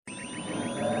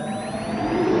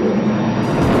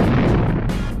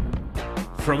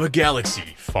from a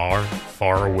galaxy far,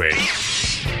 far away.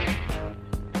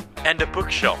 And a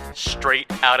bookshelf straight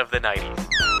out of the 90s.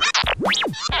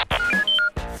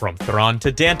 From Thrawn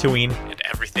to Dantooine. And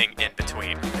everything in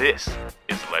between. This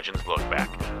is Legends Look Back.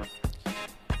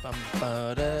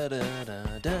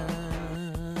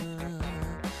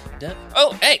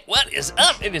 Oh, hey, what is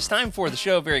up? It is time for the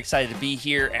show. Very excited to be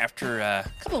here after a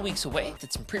couple of weeks away.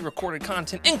 Did some pre-recorded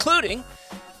content, including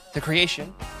the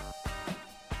creation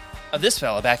of this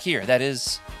fella back here.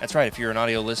 That's right, if you're an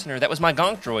audio listener. That was my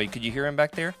Gonk droid. Could you hear him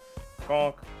back there?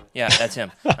 Gonk. Yeah, that's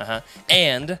him.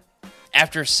 And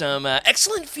after some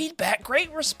excellent feedback,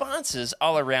 great responses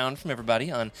all around from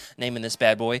everybody on naming this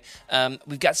bad boy,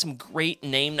 we've got some great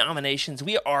name nominations.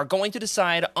 We are going to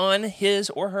decide on his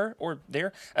or her or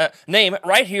their name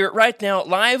right here, right now,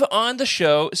 live on the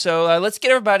show. So let's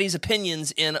get everybody's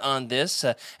opinions in on this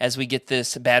as we get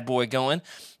this bad boy going.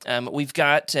 We've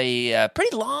got a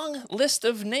pretty long list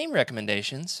of name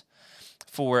recommendations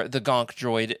for the Gonk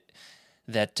droid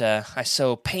that I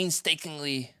so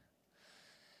painstakingly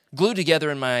glued together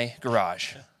in my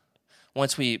garage.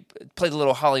 Once we played the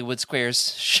little Hollywood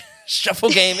Squares shuffle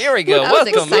game. Here we go.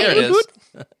 Welcome. There it is.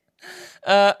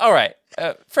 All right.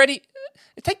 Freddie,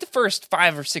 take the first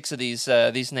 5 or 6 of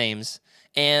these names.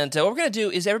 And what we're going to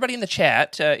do is everybody in the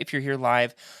chat, if you're here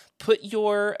live, put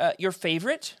your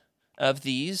favorite of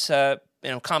these,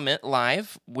 comment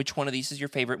live which one of these is your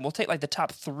favorite. We'll take like the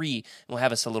top 3 and we'll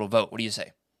have us a little vote. What do you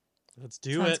say? Let's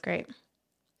do it. Sounds great.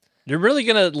 You're really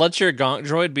going to let your Gonk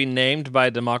droid be named by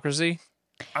democracy?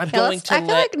 I feel like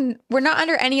we're not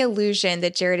under any illusion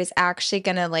that Jared is actually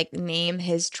going to name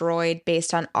his droid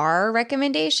based on our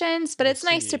recommendations, but it's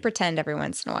nice to pretend every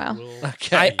once in a while.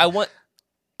 Okay.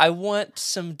 I want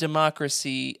some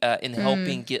democracy in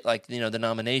helping get the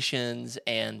nominations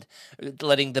and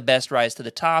letting the best rise to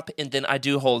the top, and then I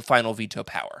do hold final veto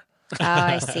power. Oh,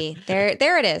 I see. There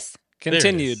it is.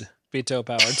 Continued veto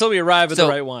power until we arrive at the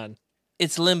right one.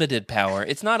 It's limited power.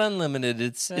 It's not unlimited.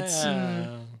 It's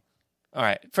All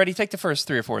right, Freddie, take the first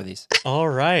 3 or 4 of these. All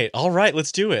right.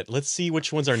 Let's do it. Let's see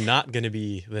which ones are not going to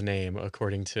be the name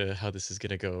according to how this is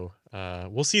going to go.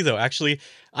 We'll see, though. Actually,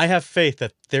 I have faith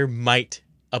that there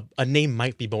a name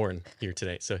might be born here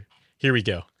today. So here we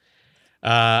go.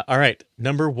 All right.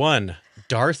 Number 1,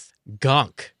 Darth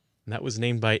Gonk. And that was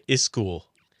named by Iskul.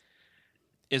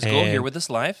 Isgul here with us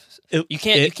live. You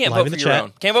can't vote for your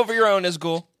own. Can't vote for your own,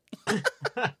 Isgul.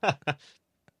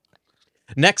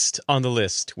 Next on the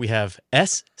list, we have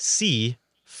SC4R.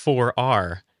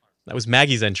 That was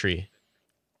Maggie's entry.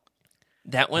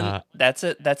 That one, that's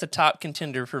a top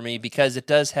contender for me because it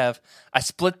does have. I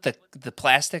split the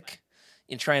plastic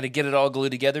in trying to get it all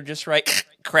glued together just right,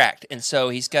 cracked, and so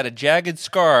he's got a jagged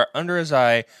scar under his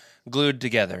eye, glued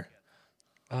together.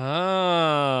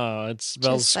 Oh, it's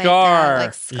spelled Just scar.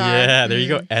 like scar. Yeah, there you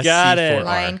go. SC4R. Got it.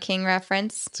 Lion King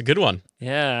reference. It's a good one.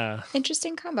 Yeah.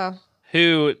 Interesting combo.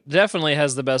 Who definitely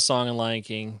has the best song in Lion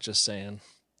King, just saying.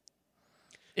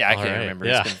 Yeah, I can't remember.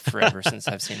 Yeah. It's been forever since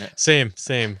I've seen it. Same.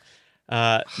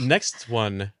 Next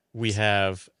one we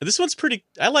have. This one's pretty.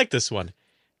 I like this one.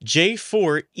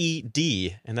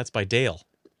 J4ED, and that's by Dale.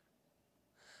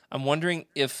 I'm wondering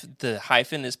if the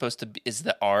hyphen is is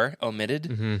the R omitted,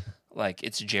 Mm-hmm. like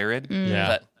it's Jared.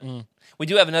 Yeah. But we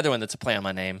do have another one that's a play on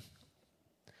my name.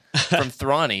 From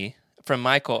Thrawny, from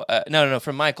Michael. No,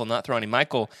 from Michael, not Thrawny.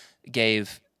 Michael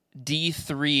gave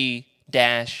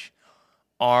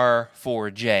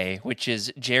D3-R4J, which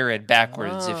is Jared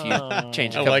backwards if you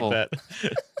change a I couple. like that.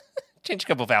 Change a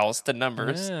couple vowels to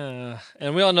numbers. Yeah.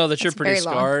 And we all know that you're pretty very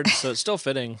long. scarred, so it's still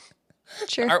fitting.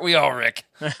 Sure. Aren't we all, Rick?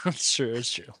 It's true.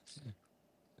 It's true.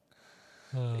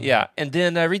 Yeah. And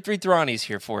then read Thrawny's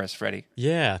here for us, Freddie.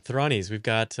 Yeah, Thrawnies. We've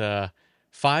got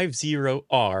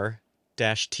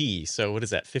 50R-T. So what is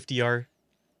that? 50R?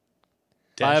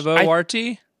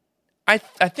 50RT? I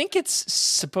think it's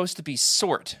supposed to be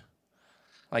sort.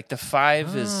 Like the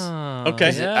 5 is.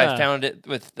 Okay. Yeah. I found it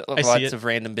with see lots it. of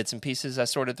random bits and pieces I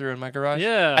sorted through in my garage.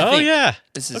 Yeah. I think Yeah.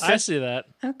 This is I see that.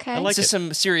 Okay. I like this is it.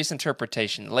 some serious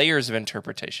interpretation, layers of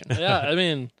interpretation. Yeah, I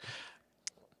mean,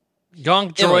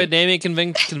 Gonk Emily. droid naming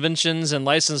conventions and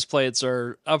license plates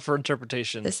are up for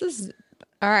interpretation. This is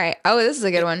all right. Oh, this is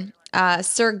a good one.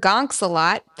 Sir Gonks a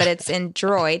lot, but it's in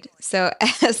droid. So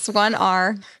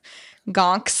S1R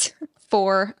Gonks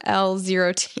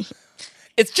 4L0T.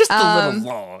 It's just a little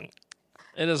long.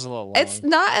 It is a little long. It's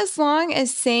not as long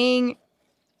as saying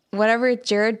whatever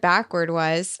Jared backward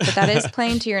was, but that is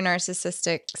playing to your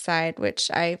narcissistic side,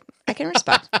 which I can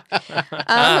respect.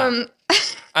 I'm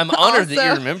honored that you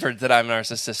also- remembered that I'm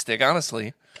narcissistic,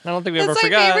 honestly. I don't think we ever That's my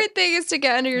forgot. favorite thing is to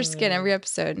get under your skin every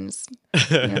episode and just,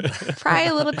 pry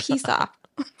a little piece off.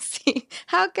 See,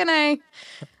 how can I?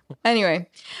 Anyway,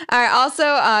 all right. Also,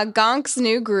 Gonk's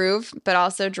New Groove, but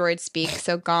also droid speak.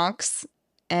 So Gonk's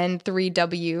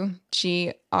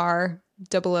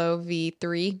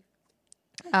N3WGROOV3.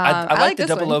 I like the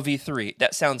this one. OOV3.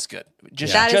 That sounds good.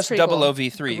 Just That is pretty cool.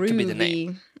 OOV3 could be the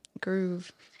name.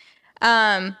 Groove.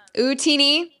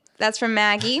 Utini. That's from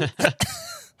Maggie.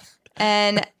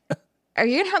 And are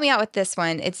you gonna help me out with this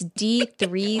one? It's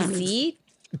D3Z.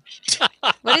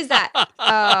 What is that?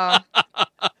 Oh,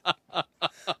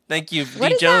 Thank you, What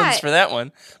D. is Jones, that? for that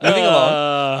one. Moving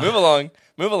along.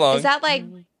 Move along. is that like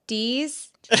D's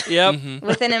Yep. Mhm.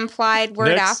 with an implied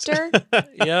word Next. after?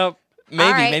 Yep. Maybe,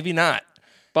 All right. maybe not.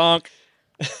 Bonk.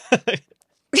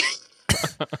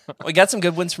 We got some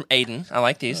good ones from Aiden. I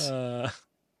like these.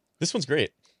 This one's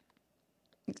great.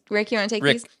 Rick, you want to take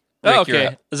Rick. these? Oh, Rick, you're okay.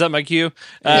 up. Is that my cue?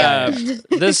 Yeah.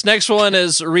 This next one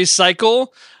is Recycle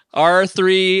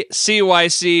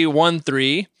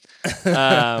R3CYC13.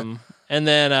 And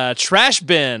then Trash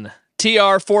Bin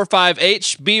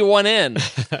TR45HB1N.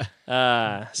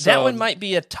 That one might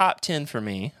be a top 10 for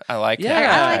me. I like Yeah. that.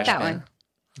 I like Trash that bin. one.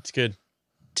 It's good.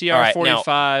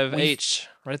 TR45H.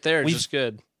 Right there. we've- Just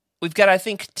good. We've got, I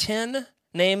think, 10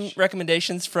 name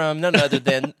recommendations from none other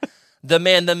than the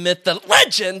man, the myth, the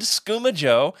legend, Skooma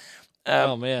Joe.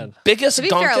 Oh, man. Biggest To be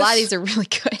fair, a lot of gonkus- these are really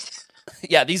good.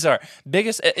 Yeah, these are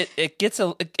biggest.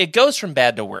 It goes from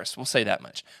bad to worse. We'll say that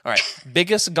much. All right,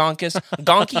 biggest gonkus,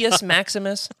 Gonkius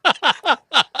Maximus,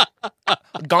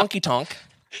 Gonky Tonk.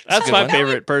 That's good my one.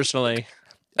 favorite, personally.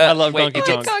 I love wait, Gonky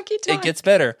Tonk. Donkey It Tonk. gets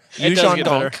better. It does Yuuzhan get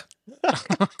better. Gonk.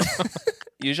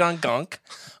 Yuuzhan Gonk.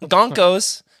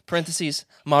 Gonkos, parentheses,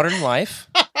 modern life.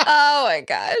 Oh my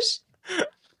gosh.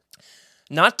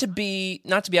 Not to be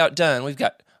outdone, we've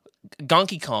got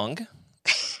Gonky Kong.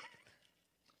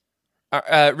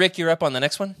 Rick, you're up on the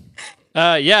next one.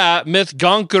 Yeah, Myth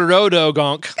Gonkarodo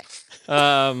Gonk.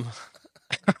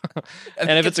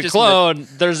 And if it's a just clone,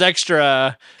 there's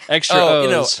extra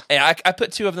Oh, O's. I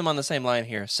put two of them on the same line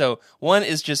here. So one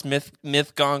is just Myth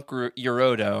Gonk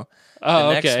Yorodo. Oh,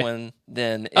 The next okay. one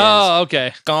then is Oh,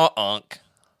 okay. Gonk.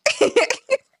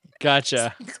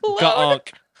 Gotcha. Clone.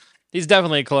 Gonk. He's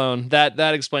definitely a clone. That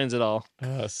explains it all.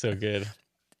 Oh, so good.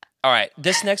 All right,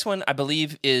 this next one I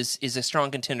believe is a strong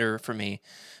contender for me.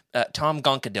 Tom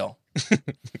Gonkadil.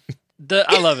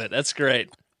 I love it. That's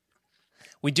great.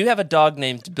 We do have a dog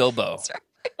named Bilbo.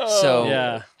 So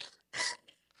Yeah.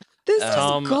 This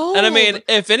Tom. is gold. And I mean,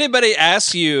 if anybody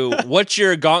asks you what's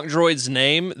your Gonk droid's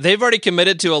name, they've already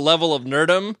committed to a level of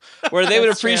nerdom where they would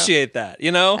That's true. appreciate that,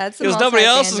 you know? That's the Because nobody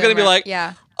else is going to be multi-fandom, like,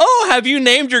 yeah. oh, have you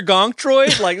named your Gonk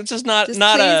droid? Like, it's just not Just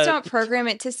not please a. don't program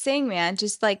it to sing, man.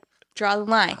 Just like draw the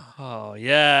line. Oh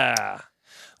yeah.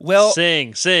 well,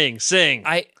 Sing.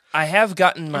 I have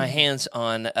gotten my hands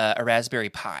on a Raspberry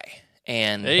Pi,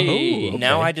 and Hey. Oh,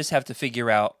 now okay. I just have to figure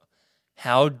out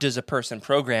how does a person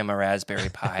program a Raspberry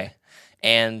Pi,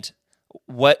 and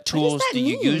what tools that do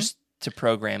you mean? use to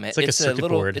program it? It's like a circuit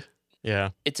board.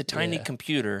 Yeah. It's a tiny Yeah.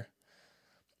 computer.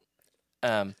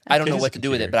 I don't know is a what to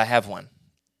do with it, computer. but I have one.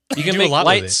 You can do a make lot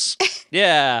with it. lights.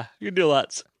 Yeah, you can do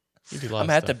lots. You do a lot I'm of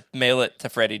gonna have stuff. to mail it to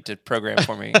Freddie to program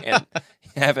for me and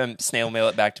have him snail mail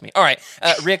it back to me. All right,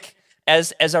 Rick,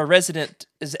 as our resident,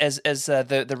 as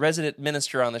the resident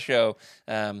minister on the show,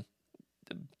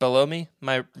 below me,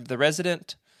 the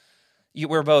resident,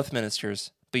 we're both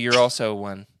ministers, but you're also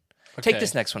one. Take Okay.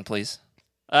 this next one, please.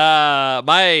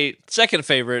 My second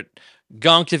favorite,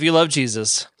 Gonk if you love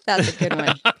Jesus. That's a good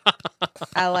one.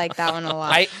 I like that one a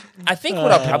lot. I think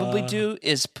what I'll probably do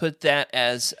is put that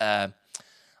as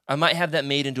I might have that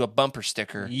made into a bumper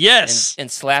sticker. Yes. and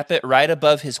slap it right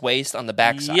above his waist on the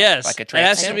backside. Yes, like a it tramp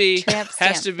has stamp. to be Tramp has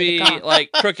stamp to for the be Gonk.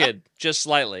 like crooked, just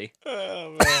slightly.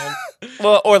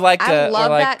 Well, or like I or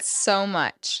love like, that so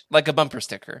much. like a bumper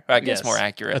sticker. I guess Yes. more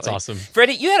accurately. That's awesome.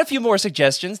 Freddie, you had a few more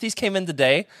suggestions. These came in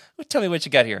today. Tell me what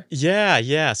you got here.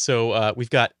 Yeah. So we've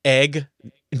got Egg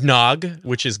Nog,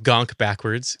 which is Gonk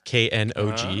backwards,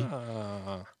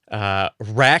 Knog.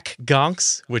 Rack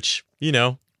Gonks, which,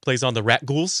 plays on the rat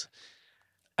ghouls.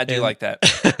 I do And- like that.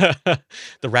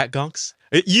 The rat gonks.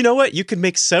 You know what? You could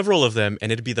make several of them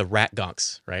and it'd be the rat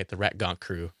gonks, right? The rat gonk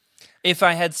crew. If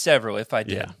I had several, if I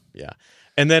did. Yeah.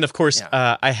 And then of course,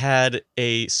 Yeah. I had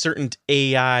a certain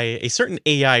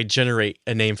AI generate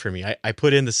a name for me. I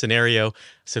put in the scenario, I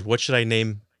said, what should I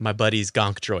name my buddy's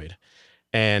gonk droid?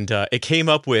 And it came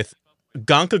up with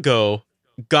Gonkago,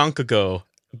 Gonkago,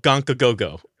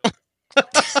 Gonkagogo.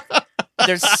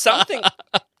 There's something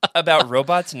about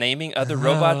robots naming other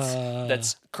robots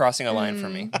that's crossing a line for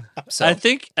me. So I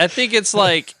think it's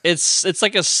like it's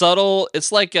like a subtle.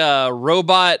 It's like a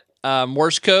robot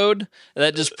Morse code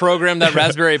that just programmed that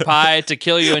Raspberry Pi to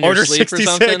kill you in Order your sleep 66.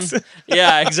 or something.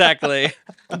 Yeah, exactly.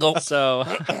 So,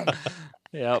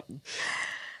 yep.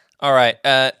 All right.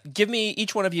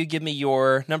 Each one of you give me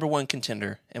your number one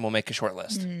contender, and we'll make a short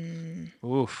list.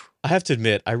 Oof. I have to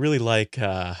admit, I really like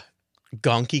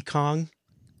Gonky Kong.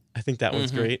 I think that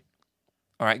one's great.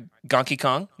 All right. Gonky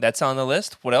Kong. That's on the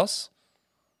list. What else?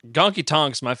 Gonky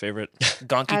Tonk's my favorite.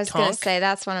 Gonky I was going Tonk. to say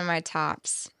that's one of my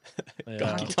tops. Yeah.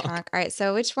 Gonky Tonk. All right,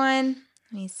 so which one?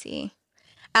 Let me see.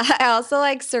 I also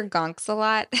like Sir Gonks a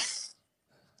lot.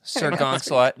 Sir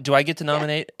Gonsalot. Do I get to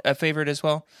nominate a favorite as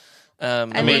well? I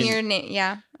mean, mean, your name.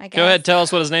 Yeah, I guess. Go ahead, tell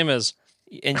us what his name is.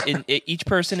 And each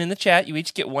person in the chat, you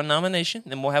each get one nomination,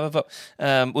 and we'll have a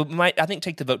vote. We might, I think,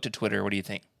 take the vote to Twitter. What do you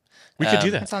think? We could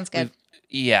do That that. sounds good.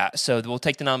 Yeah, so we'll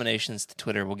take the nominations to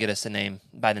Twitter. We'll get us a name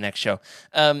by the next show.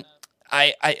 I'm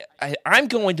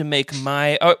going to make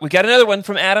my. Oh, we got another one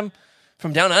from Adam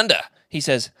from Down Under. He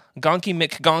says Gonky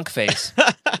McGonkface.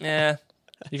 Yeah,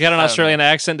 You got an Australian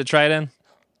accent to try it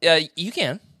in? you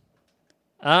can.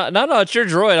 No, it's your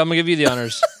droid. I'm gonna give you the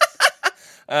honors.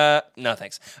 No,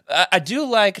 thanks. I do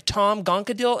like Tom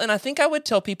Gonkadil, and I think I would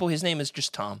tell people his name is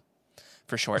just Tom,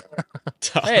 for short.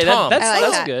 Hey, Tom. that's I like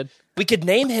that's that. good. We could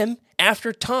name him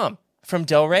after Tom from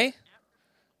Del Rey.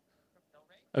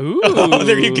 Ooh, Oh,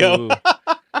 there you go.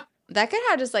 That could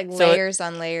have just like So layers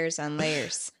on layers on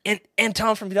layers. And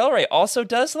Tom from Del Rey also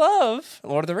does love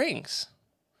Lord of the Rings.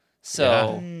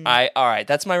 So all right,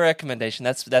 that's my recommendation.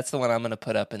 That's the one I'm going to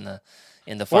put up in the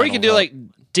final Or you could do vote. like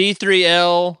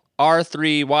D3L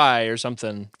R3Y or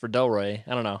something for Delroy.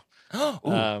 I don't know.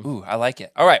 Ooh, I like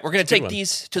it. All right, we're going to That's a take good one.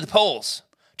 these to the polls,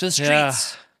 to the streets. Yeah.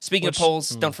 Speaking of polls,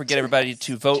 don't forget everybody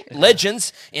to vote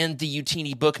Legends in the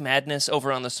Utini Book Madness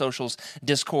over on the socials,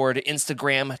 Discord,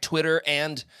 Instagram, Twitter,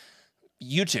 and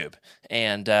YouTube.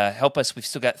 And help us. We've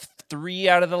still got 3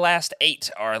 out of the last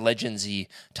 8 are Legends-y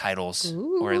titles,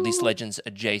 or at least Legends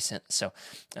adjacent. So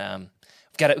we've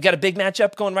got a big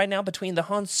matchup going right now between the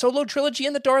Han Solo trilogy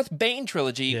and the Darth Bane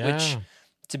trilogy, which, Yeah.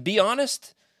 to be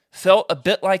honest, felt a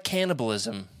bit like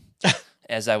cannibalism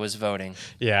as I was voting.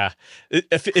 Yeah.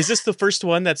 Is this the first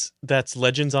one that's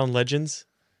Legends on Legends?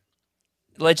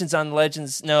 Legends on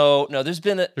Legends. No. There's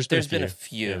been a been a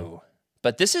few,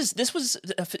 but it's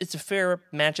a fair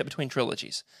matchup between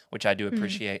trilogies, which I do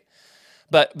appreciate.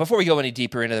 But before we go any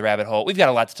deeper into the rabbit hole, we've got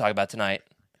a lot to talk about tonight.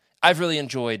 I've really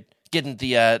enjoyed getting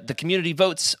the community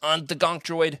votes on the Gonk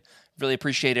Droid. Really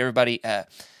appreciate everybody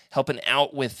helping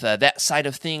out with that side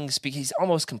of things because he's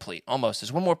almost complete. Almost.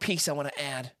 There's one more piece I want to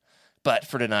add. But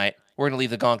for tonight, we're going to leave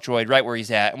the Gonk Droid right where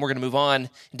he's at, and we're going to move on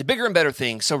into bigger and better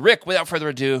things. So, Rick, without further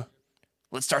ado,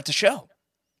 let's start the show.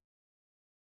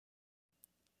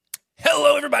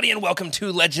 Hello, everybody, and welcome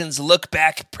to Legends Look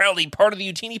Back, proudly part of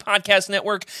the Utini Podcast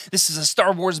Network. This is a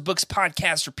Star Wars books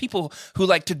podcast for people who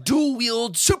like to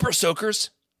dual-wield super soakers,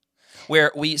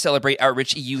 where we celebrate our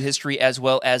rich EU history as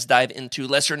well as dive into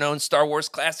lesser-known Star Wars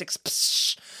classics.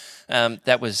 Psh.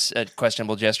 That was a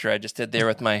questionable gesture I just did there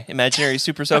with my imaginary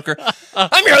super soaker.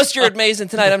 I'm your host, Jared Mays, and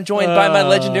tonight I'm joined by my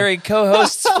legendary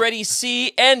co-hosts, Freddie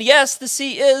C. And yes, the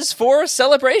C is for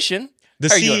celebration. The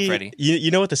How are C, you doing, Freddie?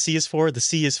 You know what the C is for? The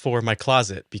C is for my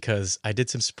closet because I did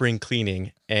some spring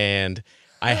cleaning and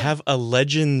I have a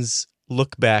Legends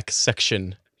look back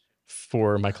section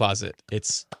for my closet.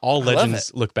 It's all love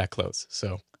Legends look back clothes.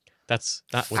 So that's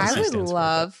not what the I C would stands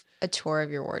love a tour of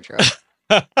your wardrobe.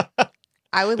 for.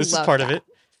 I would This love is part that. of it.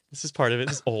 This is part of it.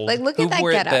 It's old. Like, look Who at that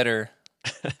wore it getup. better,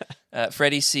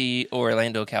 Freddie C. or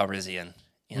Orlando Calrissian?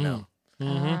 You know,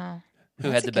 Oh, who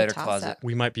that's had a the good better toss-up. closet?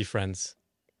 we might be friends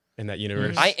in that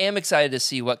universe. I am excited to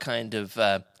see what kind of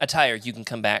attire you can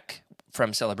come back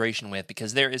from Celebration with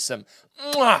because there is some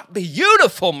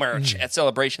beautiful merch at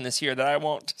Celebration this year that I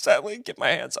won't sadly get my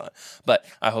hands on. But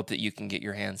I hope that you can get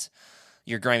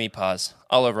your grimy paws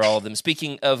all over all of them.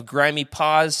 Speaking of grimy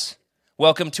paws,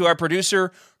 welcome to our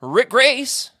producer, Rick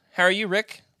Grace. How are you,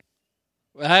 Rick?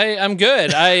 I'm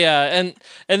good. And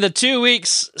in the 2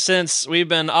 weeks since we've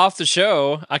been off the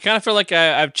show, I kind of feel like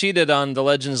I've cheated on the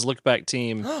Legends Look Back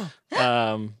team,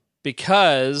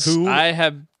 because Who?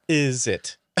 I Is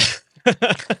it?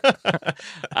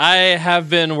 have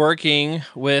been working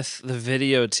with the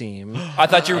video team. I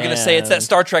thought you were going to say it's that And-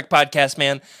 Star Trek podcast,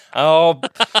 man. Oh,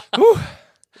 whew.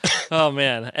 Oh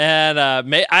man! And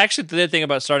I actually did think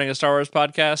about starting a Star Wars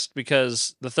podcast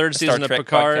because the third Star season of Trek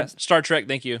Picard, podcast? Star Trek,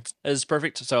 thank you, is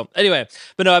perfect. So anyway,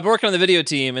 but no, I've been working on the video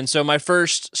team, and so my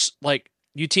first like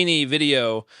Utini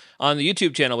video on the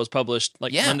YouTube channel was published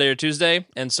like Yeah. Monday or Tuesday,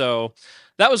 and so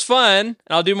that was fun. And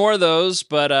I'll do more of those,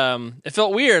 but it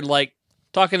felt weird like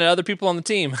talking to other people on the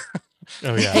team.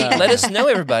 Oh yeah. Hey, let us know,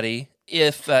 everybody.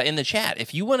 if in the chat,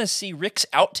 if you want to see Rick's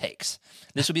outtakes,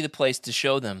 this would be the place to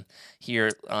show them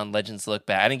here on Legends Look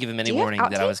Back. I didn't give him any Do you have warning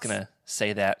that I was outtakes? going to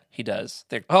say that. He does.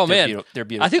 They're Man, they're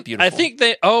beautiful. I think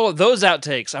they. Oh, those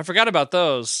outtakes. I forgot about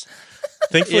those.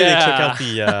 Thankfully, they took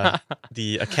Yeah. out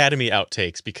the Academy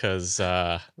outtakes because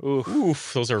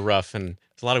those are rough and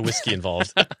there's a lot of whiskey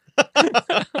involved.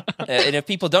 And if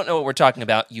people don't know what we're talking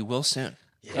about, you will soon.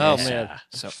 Oh man.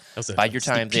 So That was a bide your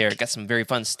time sneak there. peek. Got some very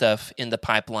fun stuff in the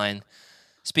pipeline.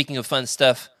 Speaking of fun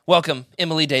stuff, welcome,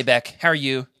 Emily Daybeck. How are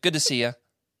you? Good to see you.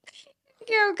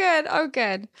 Oh, good. Oh,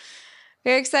 good.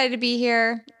 Very excited to be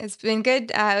here. It's been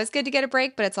good. It was good to get a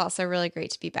break, but it's also really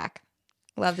great to be back.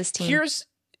 Love this team.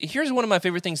 Here's one of my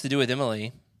favorite things to do with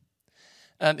Emily.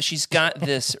 She's got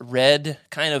this red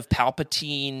kind of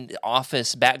Palpatine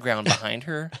office background behind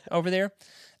her over there.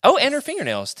 Oh, and her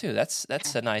fingernails too. That's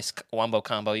a nice wombo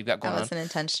combo you've got That going on. wasn't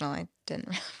intentional. I didn't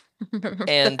remember.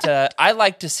 And I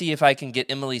like to see if I can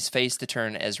get Emily's face to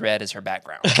turn as red as her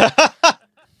background.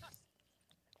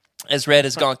 As red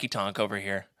as Gonky Tonk over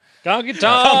here. Donkey Tonk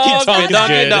Tonk, is Donkey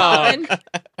good.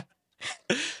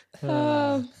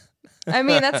 Tonk. I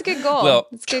mean, that's a good goal. Well,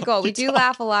 It's a good goal. We do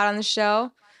laugh a lot on the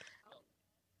show.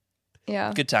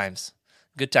 Yeah. Good times.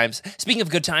 Good times. Speaking of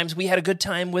good times, we had a good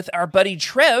time with our buddy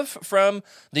Trev from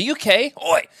the UK,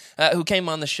 who came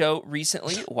on the show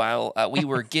recently while we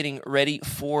were getting ready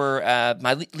for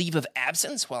my leave of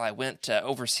absence while I went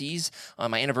overseas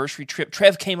on my anniversary trip.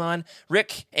 Trev came on.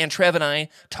 Rick and Trev and I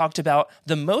talked about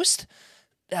the most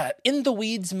in the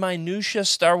weeds, minutia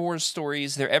Star Wars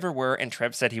stories there ever were, and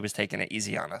Trev said he was taking it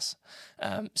easy on us.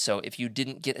 So if you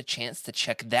didn't get a chance to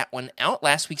check that one out,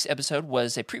 last week's episode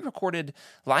was a pre-recorded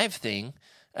live thing,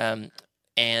 and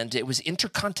it was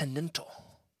Intercontinental,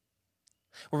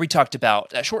 where we talked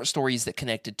about short stories that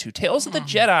connected to Tales of the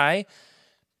Jedi,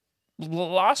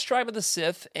 Lost Tribe of the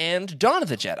Sith, and Dawn of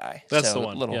the Jedi. That's So the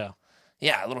one. a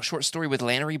little short story with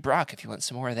Lannery Brock if you want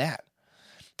some more of that.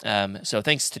 So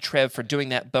thanks to Trev for doing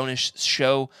that bonus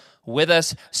show with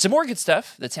us. Some more good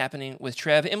stuff that's happening with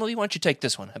Trev. Emily, why don't you take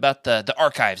this one about the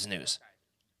archives news?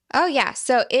 Oh, yeah.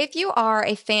 So if you are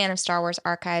a fan of Star Wars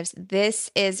Archives,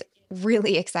 this is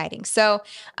really exciting. So,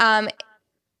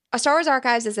 Star Wars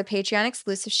Archives is a Patreon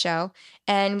exclusive show,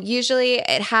 and usually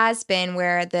it has been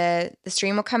where the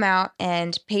stream will come out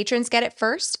and patrons get it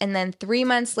first, and then 3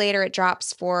 months later it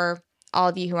drops for all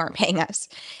of you who aren't paying us.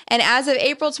 And as of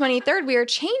April 23rd, we are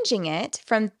changing it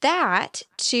from that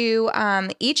to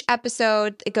each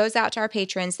episode, it goes out to our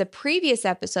patrons. The previous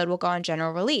episode will go on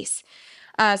general release.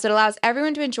 So it allows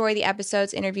everyone to enjoy the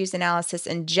episodes, interviews, analysis,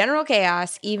 and general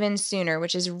chaos even sooner,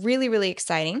 which is really, really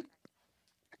exciting.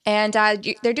 And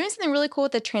they're doing something really cool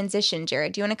with the transition.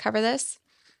 Jared, do you want to cover this?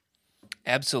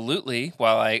 Absolutely.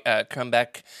 While I come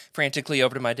back frantically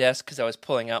over to my desk because I was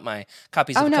pulling out my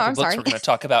copies of Oh, a no, couple I'm books sorry. we're going to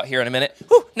talk about here in a minute.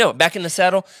 Whew, no, back in the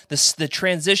saddle. The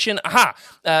transition.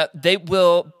 They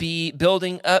will be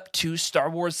building up to Star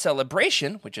Wars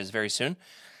Celebration, which is very soon,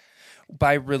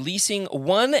 by releasing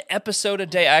one episode a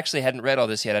day. I actually hadn't read all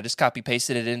this yet. I just copy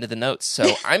pasted it into the notes.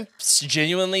 So I'm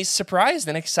genuinely surprised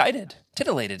and excited,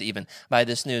 titillated even, by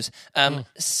this news.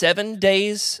 7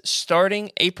 days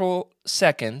starting April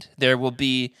 2nd, there will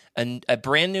be a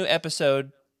brand new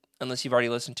episode, unless you've already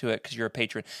listened to it because you're a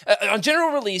patron. On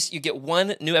general release, you get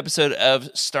one new episode of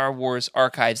Star Wars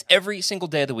Archives every single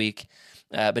day of the week.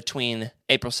 Between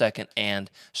April 2nd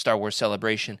and Star Wars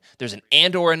Celebration. There's an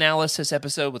Andor analysis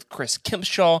episode with Chris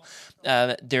Kempshaw.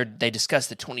 They discuss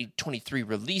the 2023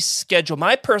 release schedule.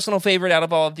 My personal favorite out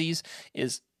of all of these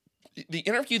is the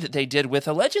interview that they did with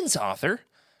a Legends author,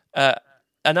 a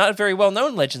not very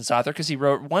well-known Legends author, because he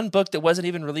wrote one book that wasn't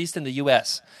even released in the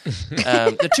U.S.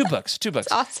 Two books.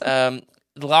 Awesome.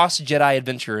 The Lost Jedi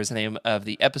Adventure is the name of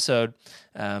the episode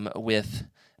with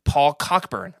Paul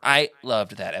Cockburn. I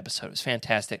loved that episode. It was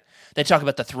fantastic. They talk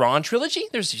about the Thrawn trilogy.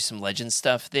 There's some legend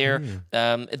stuff there.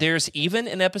 There's even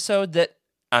an episode that,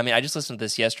 I just listened to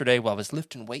this yesterday while I was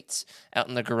lifting weights out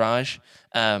in the garage,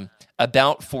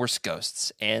 about Force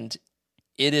ghosts, and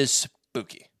it is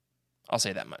spooky. I'll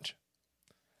say that much.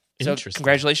 So Interesting.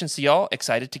 congratulations to y'all.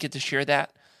 Excited to get to share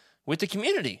that with the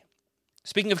community.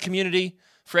 Speaking of community,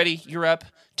 Freddie, you're up.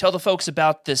 Tell the folks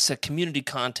about this community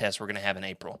contest we're going to have in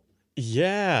April.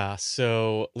 Yeah,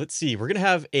 so let's see. We're going to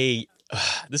have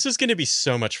this is going to be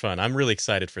so much fun. I'm really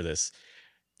excited for this.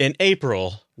 In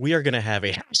April, we are going to have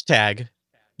a hashtag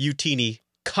Utini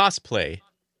cosplay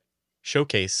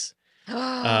showcase.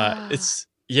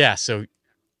 So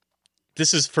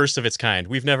this is first of its kind.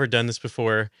 We've never done this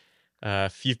before.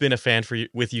 If you've been a fan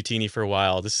with Utini for a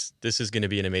while, this is going to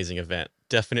be an amazing event.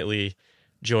 Definitely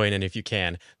join in if you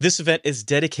can. This event is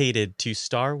dedicated to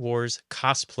Star Wars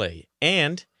cosplay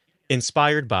and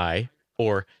inspired by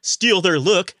or steal their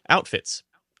look outfits.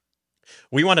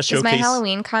 We want to Does showcase my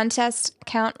Halloween contest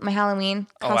count? My Halloween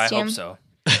Oh, I costume? hope so.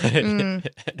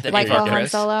 White White girl Han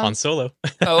Solo. Han Solo.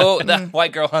 Oh, the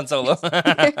white girl Han Solo. So I'm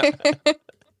going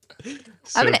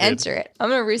good. to enter it. I'm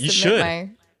going to resubmit should. my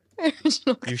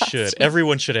original You costume. should.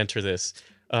 Everyone should enter this.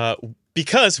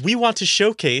 Because we want to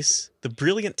showcase the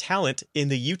brilliant talent in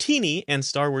the Utini and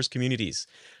Star Wars communities,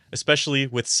 especially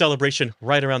with Celebration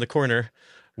right around the corner.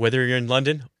 Whether you're in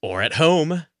London or at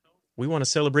home, we want to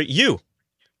celebrate you.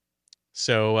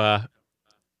 So,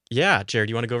 yeah, Jared,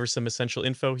 you want to go over some essential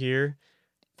info here?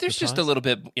 There's just a little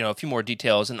bit, a few more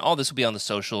details, and all this will be on the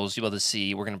socials. You'll be able to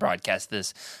see. We're going to broadcast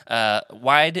this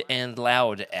wide and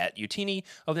loud at Utini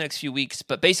over the next few weeks.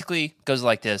 But basically, it goes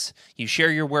like this. You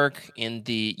share your work in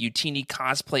the Utini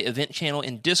Cosplay event channel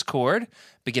in Discord,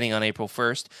 beginning on April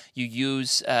 1st. You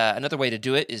use, another way to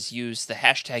do it is use the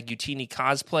hashtag Utini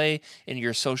Cosplay in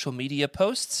your social media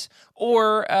posts.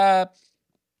 Or,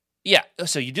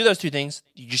 so you do those two things.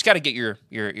 You just got to get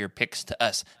your pics to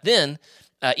us. Then,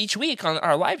 each week on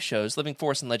our live shows, Living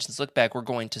Force and Legends Look Back, we're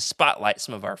going to spotlight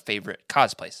some of our favorite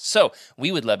cosplays. So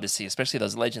we would love to see, especially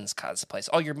those Legends cosplays,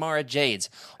 all your Mara Jades,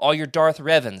 all your Darth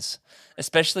Revans,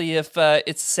 especially if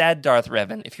it's sad Darth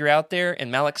Revan. If you're out there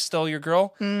and Malik stole your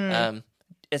girl,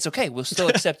 it's okay. We'll still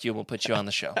accept you and we'll put you on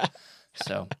the show.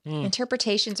 So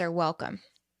Interpretations are welcome.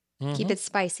 Keep it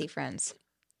spicy, friends.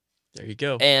 There you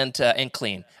go. and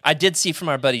clean. I did see from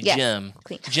our buddy Yes, Jim.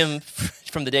 clean. Jim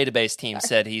from the database team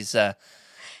said he's going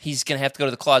to have to go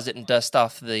to the closet and dust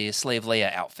off the Slave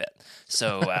Leia outfit.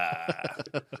 So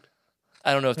I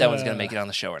don't know if that one's going to make it on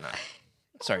the show or not.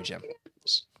 Sorry, Jim.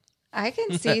 I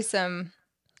can see some.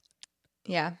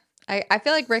 Yeah. I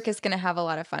feel like Rick is going to have a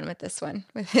lot of fun with this one,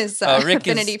 with his Rick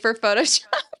affinity for Photoshop.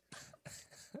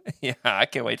 Yeah, I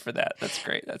can't wait for that. That's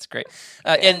great. That's great.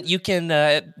 And you can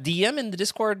DM in the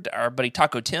Discord our buddy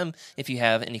Taco Tim if you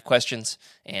have any questions,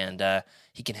 and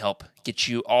he can help get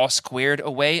you all squared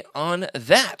away on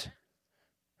that.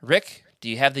 Rick, do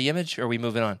you have the image, or are we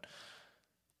moving on?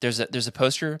 There's a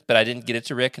poster, but I didn't get it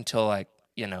to Rick until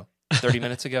 30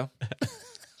 minutes ago.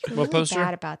 You're What really poster?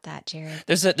 bad about that, Jared.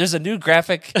 There's a new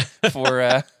graphic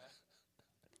for.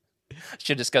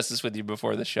 Should discuss this with you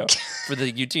before the show for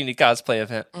the Utini cosplay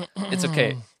event. It's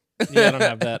okay. Yeah, I don't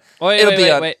have that. Wait, It'll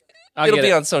be on- wait. I'll It'll get be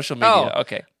it. on social media. Oh.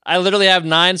 Okay. I literally have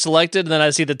 9 selected, and then I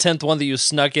see the 10th one that you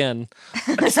snuck in.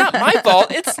 It's not my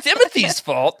fault. It's Timothy's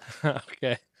fault.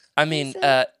 Okay. I mean,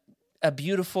 a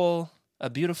beautiful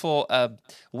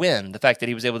win. The fact that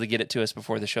he was able to get it to us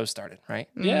before the show started, right?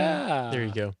 Yeah. There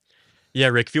you go. Yeah,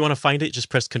 Rick, if you want to find it, just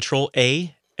press Control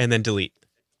A and then delete.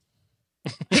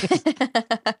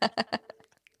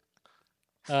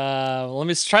 Let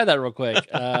me try that real quick.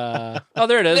 Oh,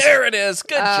 there it is. There it is.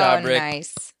 Good job, Rick.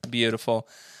 Nice. Beautiful.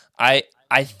 I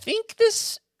think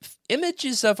this image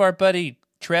is of our buddy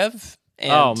Trev.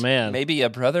 And Oh, man. maybe a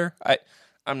brother.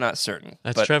 I'm not certain.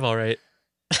 That's but Trev, all right.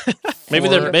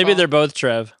 Maybe they're both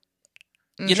Trev.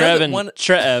 You know Trev that and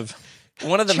Trev.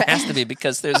 one of them has to be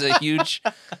because there's a huge,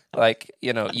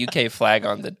 UK flag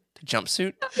on the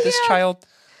jumpsuit. Of this child,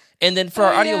 and then for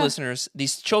our audio listeners,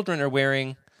 these children are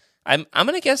wearing. I'm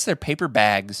gonna guess they're paper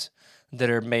bags that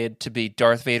are made to be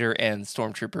Darth Vader and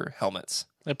Stormtrooper helmets.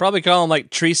 They probably call them like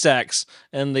tree sacks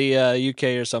in the UK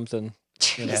or something.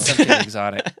 Yeah, something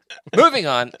exotic. Moving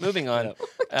on.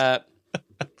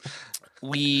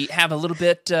 We have a little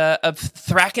bit of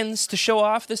Thrakens to show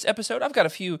off this episode. I've got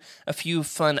a few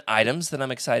fun items that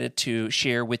I'm excited to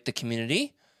share with the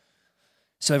community.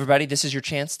 So everybody, this is your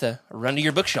chance to run to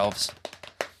your bookshelves.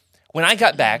 When I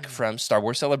got back from Star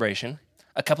Wars Celebration,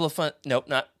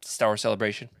 not Star Wars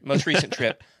Celebration, most recent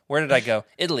trip, where did I go?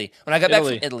 Italy. When I got back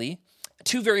from Italy,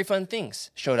 2 very fun things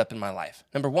showed up in my life.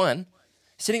 Number 1,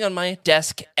 sitting on my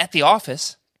desk at the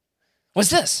office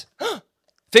was this.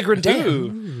 Figure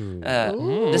Dan.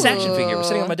 This action figure was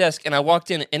sitting on my desk, and I walked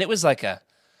in, and it was like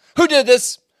who did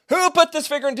this? Who put this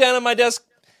Figure Dan on my desk?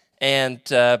 And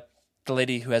the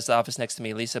lady who has the office next to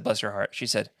me, Lisa, bless her heart, she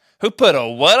said, who put a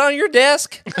what on your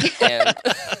desk? And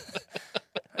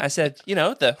I said,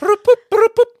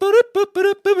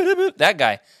 that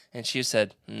guy. And she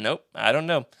said, nope, I don't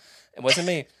know. It wasn't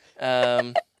me.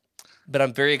 But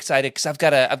I'm very excited because I've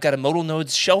got a Modal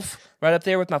Nodes shelf right up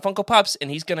there with my Funko Pops, and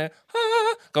he's gonna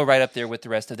go right up there with the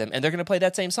rest of them, and they're gonna play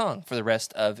that same song for the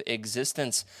rest of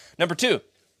existence. Number 2,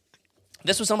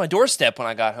 this was on my doorstep when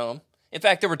I got home. In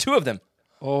fact, there were 2 of them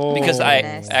because I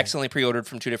accidentally pre-ordered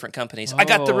from 2 different companies. I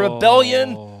got the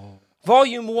Rebellion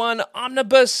Volume 1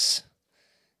 Omnibus.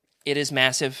 It is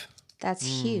massive. That's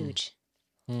huge.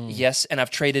 Yes, and I've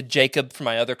traded Jacob for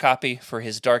my other copy for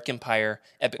his Dark Empire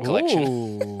Epic Collection.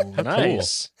 Ooh,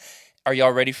 nice. Are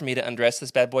y'all ready for me to undress this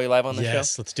bad boy live on the show?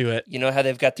 Yes, let's do it. You know how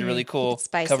they've got the really cool it's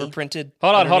spicy. cover printed?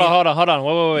 Hold on.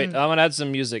 underneath? Wait. I'm gonna add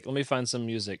some music. Let me find some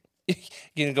music. You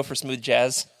gonna go for smooth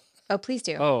jazz? Oh, please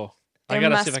do. Oh, I there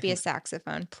gotta see if must I be can. a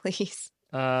saxophone, please.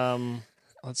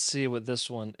 Let's see what this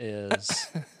one is.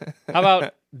 How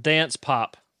about dance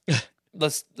pop?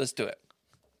 Let's do it.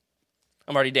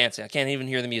 I'm already dancing. I can't even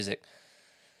hear the music.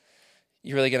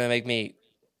 You're really gonna make me?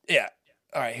 Yeah.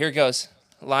 All right, here it goes.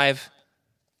 Live.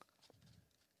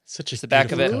 Such a the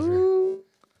back of beautiful it. cover.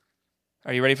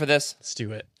 Are you ready for this? Let's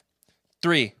do it.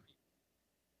 3,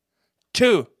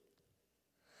 2,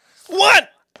 1.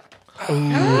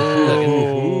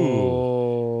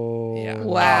 Oh, Yeah.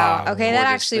 Wow. Okay, that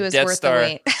gorgeous. actually The was Death worth Star. the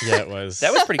wait. Yeah, it was.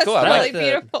 That was pretty cool. I Really like the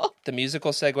beautiful. the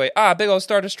musical segue. Big old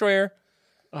Star Destroyer.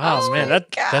 Oh, man, that's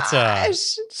That's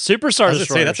Gosh. Superstar I was gonna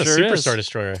Destroyer. say that's a sure super is. Star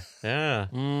Destroyer. Yeah.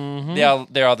 Mhm.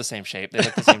 They're all the same shape. They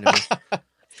look the same to me.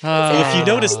 Well, if you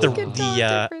notice Make it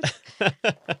all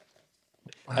different.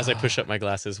 as I push up my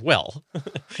glasses, well,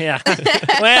 Yeah.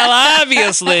 Well,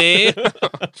 obviously.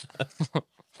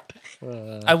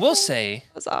 I will say,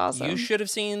 That was awesome. you should have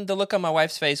seen the look on my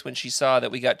wife's face when she saw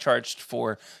that we got charged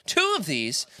for 2 of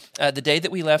these the day that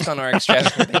we left on our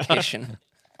extravagant vacation.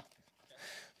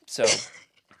 So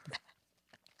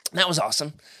that was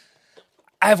awesome.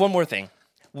 I have one more thing.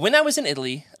 When I was in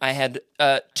Italy, I had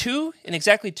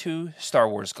exactly two Star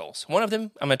Wars goals. One of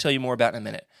them I'm going to tell you more about in a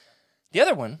minute. The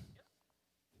other one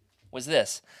was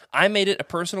this. I made it a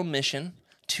personal mission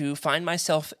to find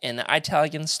myself an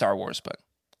Italian Star Wars book.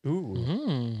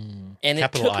 ooh, And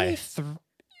Capital I.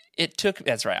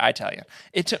 that's right, Italian.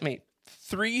 It took me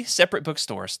 3 separate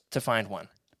bookstores to find one.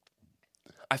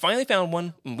 I finally found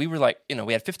one. And we were like,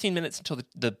 we had 15 minutes until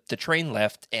the train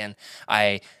left, and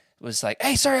I was like,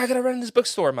 hey, sorry, I got to run to this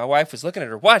bookstore. My wife was looking at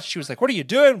her watch. She was like, what are you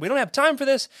doing? We don't have time for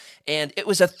this. And it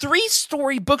was a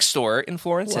 3-story bookstore in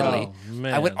Florence, Italy.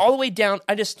 man. I went all the way down.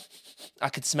 I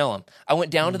could smell them. I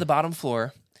went down to the bottom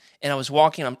floor, and I was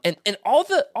walking on, and all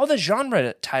the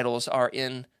genre titles are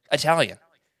in Italian,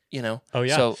 Oh,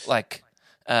 yeah. So like,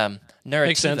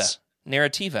 Makes sense.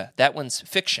 Narrativa, that one's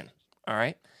fiction. All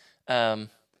right. Trying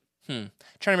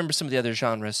to remember some of the other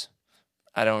genres.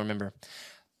 I don't remember.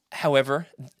 However,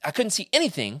 I couldn't see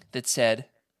anything that said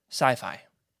sci-fi.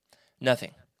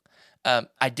 Nothing.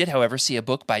 I did, however, see a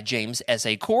book by James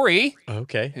S.A. Corey,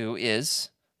 okay. who is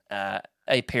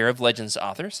a pair of Legends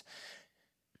authors.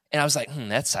 And I was like,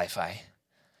 that's sci-fi.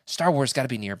 Star Wars got to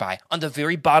be nearby. On the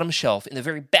very bottom shelf, in the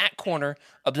very back corner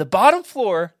of the bottom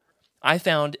floor, I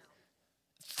found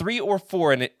 3 or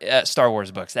 4 Star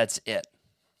Wars books. That's it.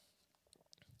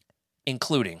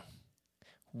 Including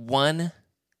one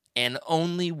and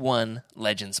only one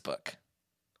Legends book.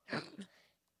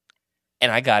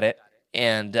 And I got it.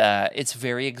 And it's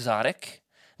very exotic.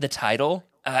 The title,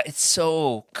 it's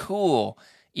so cool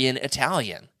in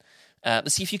Italian.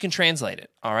 Let's see if you can translate it,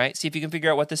 all right? See if you can figure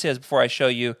out what this is before I show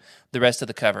you the rest of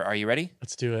the cover. Are you ready?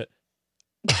 Let's do it.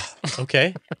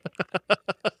 Okay.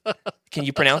 Can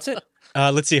you pronounce it?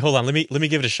 Let's see. Hold on. Let me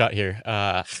give it a shot here.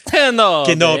 No,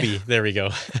 Kenobi. There we go.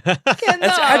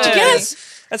 How'd you guess?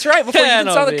 That's right. Before you even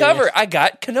saw the Kenobi. cover, I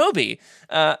got Kenobi.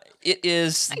 It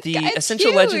is the It's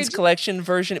Essential Legends huge. Collection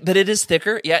version, but it is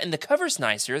thicker. Yeah, and the cover's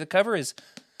nicer. The cover is...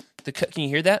 Can you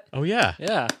hear that? Oh yeah.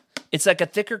 Yeah. It's like a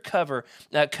thicker cover.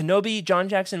 Kenobi, John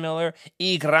Jackson Miller,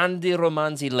 I Grandi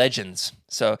Romanzi Legends.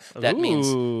 So that means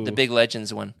Ooh. the big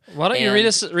Legends one. Why don't you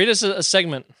And- read us a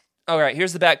segment? All right,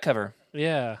 here's the back cover.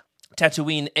 Yeah.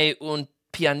 Tatooine è un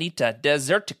pianeta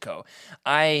desertico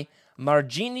ai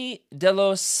margini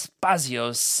dello spazio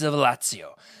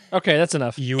civilizio. Okay, that's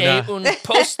enough. È Yuna. un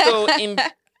posto in...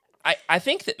 I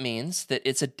think that means that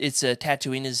it's a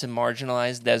Tatooine is a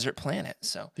marginalized desert planet.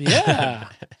 So, Yeah.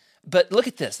 but look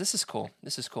at this. This is cool.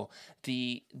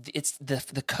 The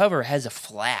cover has a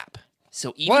flap.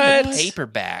 So even What? the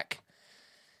paperback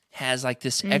has like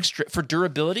this extra for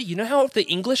durability. You know how the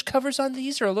English covers on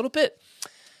these are a little bit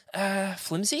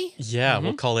flimsy? Yeah,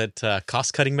 we'll call it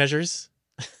cost-cutting measures.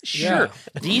 Sure.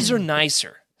 These are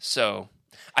nicer. So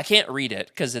I can't read it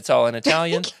because it's all in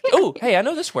Italian. Oh, hey, I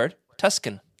know this word.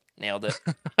 Tuscan. Nailed it.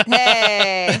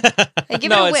 Hey. Hey, give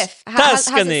No, it a it's whiff. How's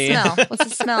Tuscany. it smell? What's the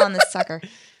smell on this sucker?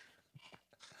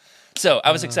 So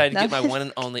I was excited to get my one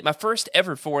and only, my first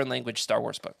ever foreign language Star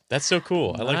Wars book. That's so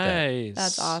cool. I like that. Nice.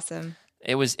 That's awesome.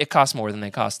 It cost more than they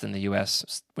cost in the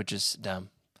U.S., which is dumb.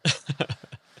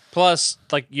 Plus,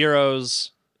 like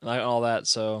euros, like all that.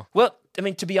 So, Well, I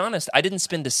mean, to be honest, I didn't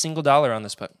spend a single dollar on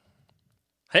this book.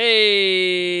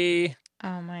 hey,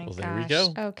 Oh my Well, gosh. there we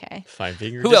go. Okay. 5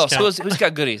 finger Who else? discount. Who's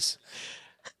got goodies?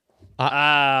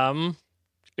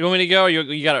 You want me to go? Or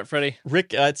you got it, Freddie.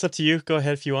 Rick, it's up to you. Go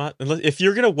ahead if you want. If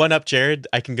you're gonna one up Jared,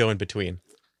 I can go in between.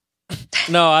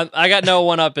 No, I got no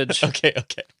one uppage. Okay,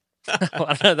 okay.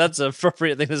 That's an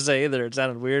appropriate thing to say either. It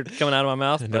sounded weird coming out of my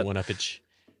mouth. No But one uppage.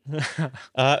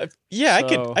 Yeah,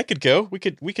 So- I could go. We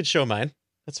could show mine.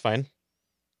 That's fine.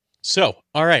 So,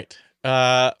 all right.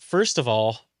 First of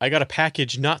all, I got a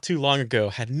package not too long ago.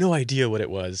 Had no idea what it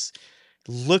was.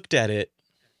 Looked at it.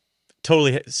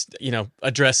 Totally,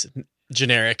 address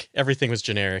generic. Everything was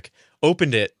generic.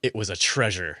 Opened it. It was a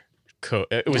treasure.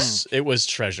 It was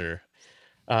treasure.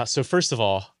 So first of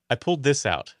all, I pulled this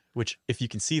out, which if you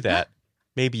can see that,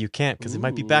 maybe you can't because it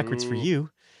might be backwards for you.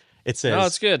 It says no,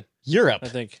 it's good. Europe I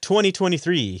think.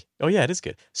 2023. Oh yeah, it is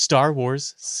good. Star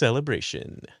Wars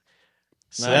Celebration.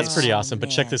 So that's Nice. pretty awesome. But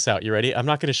check man. this out. You ready? I'm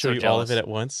not going to show So you all of it jealous. at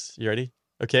once. You ready?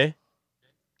 Okay.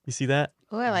 You see that?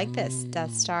 Oh, I like this.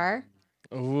 Death Star.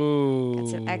 Ooh. Got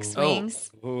some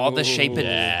X-wings. All the shaped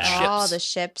Yeah. ships. All the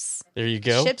ships. There you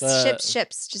go.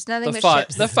 Ships. Just nothing but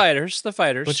ships. The fighters.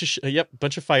 Bunch of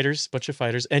bunch of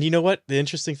fighters. And you know what? The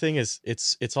interesting thing is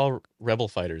it's all rebel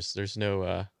fighters. There's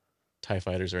no TIE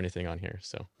fighters or anything on here,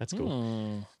 so that's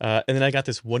cool. And then I got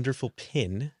this wonderful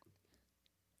pin.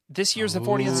 This year's the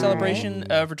 40th celebration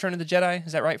of Return of the Jedi.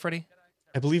 Is that right, Freddie?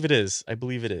 I believe it is.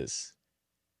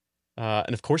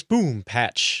 And of course, boom,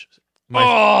 patch.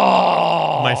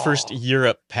 My first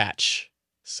Europe patch.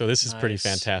 So this is pretty Nice.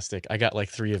 fantastic. I got like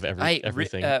 3 of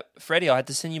everything. Freddie, I'll have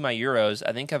to send you my euros.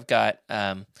 I think I've got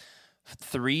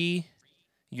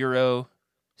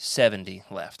 €3.70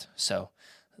 left. So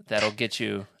that'll get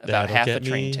you about That'll half a get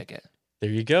train me- ticket. There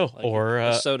you go. Or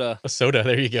a soda. a soda.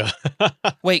 There you go.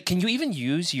 Wait, can you even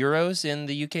use euros in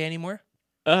the UK anymore?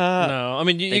 No, I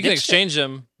mean you They can did exchange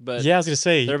them, but Yeah, I was gonna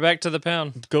say they're back to the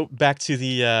pound. go back to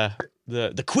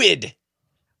the quid.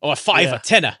 Oh, a 5, Yeah. a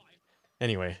tenner.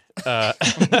 Anyway,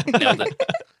 Nailed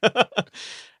it.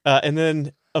 and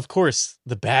then of course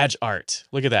the badge art.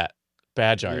 Look at that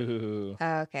badge art. Ooh.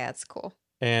 Oh, okay, that's cool.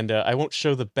 And I won't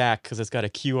show the back because it's got a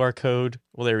QR code.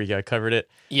 Well, there we go. I covered it.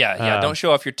 Yeah. Don't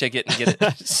show off your ticket and get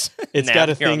it. It's now got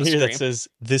a here on thing the here that screen. says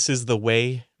 "This is the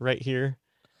way" right here,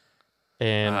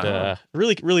 and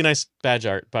really, really nice badge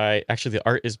art by. Actually, the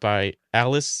art is by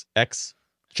Alice X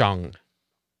Zhang.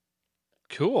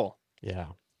 Cool. Yeah.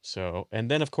 So,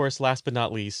 and then of course, last but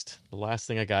not least, the last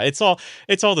thing I got. It's all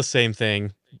the same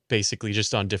thing, basically,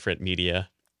 just on different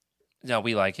media. No,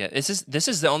 we like it. This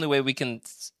is the only way we can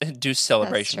do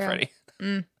celebration, true. Freddie.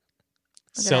 Look at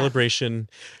that. Celebration.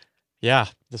 Yeah.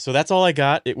 So that's all I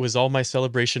got. It was all my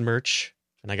celebration merch,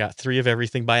 and I got 3 of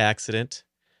everything by accident.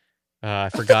 I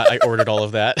forgot I ordered all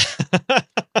of that.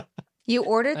 You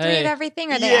ordered 3 of Hey.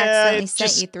 everything, or they Yeah, accidentally it's sent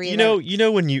just, you 3 You of know,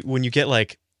 them? when you get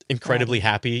like incredibly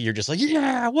happy, you're just like,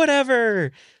 yeah,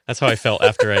 whatever. That's how I felt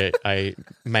after I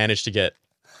managed to get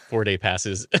 4-day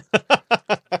passes.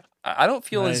 I don't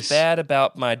feel as Nice. bad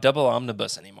about my double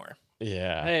omnibus anymore.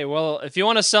 Yeah. Hey, well, if you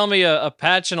want to sell me a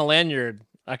patch and a lanyard,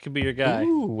 I could be your guy.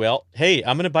 Ooh, well, hey,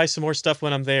 I'm gonna buy some more stuff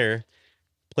when I'm there.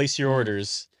 Place your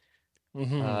orders.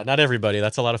 Mhm. Not everybody.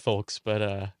 That's a lot of folks,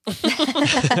 but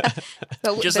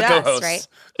But, Just but the us, co-hosts. right?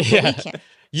 yeah, We can.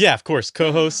 yeah, of course,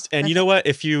 co-host. And you know what?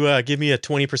 If you give me a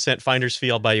 20% finder's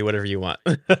fee, I'll buy you whatever you want.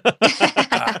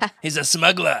 He's a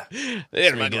smuggler.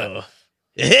 There we Smuggler. go.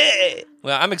 Hey!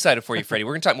 Well, I'm excited for you, Freddie.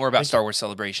 We're going to talk more about Star Wars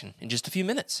Celebration in just a few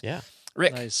minutes. Yeah.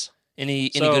 Rick, Nice.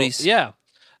 any So, goodies? Yeah.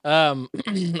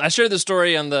 I shared the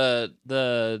story on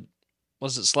the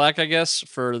was it Slack, I guess,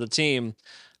 for the team.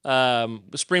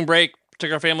 Spring break,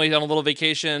 took our family on a little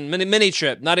vacation, mini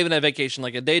trip, not even a vacation,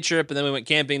 like a day trip, and then we went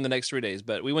camping the next 3 days.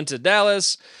 But we went to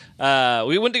Dallas.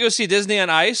 We went to go see Disney on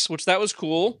Ice, which that was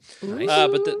cool.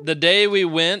 But the day we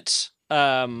went,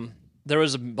 there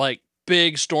was a like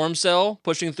big storm cell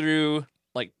pushing through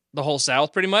like the whole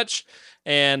South pretty much.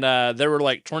 And there were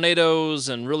like tornadoes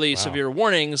and really severe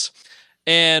warnings.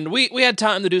 And we had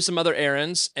time to do some other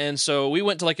errands. And so we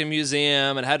went to like a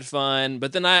museum and had fun.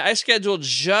 But then I scheduled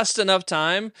just enough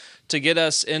time to get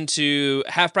us into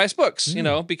half price books, you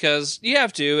know, because you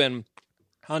have to. And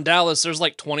on Dallas, there's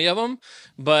like 20 of them.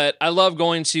 But I love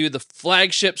going to the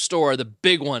flagship store, the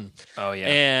big one. Oh, yeah.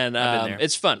 And I've been there.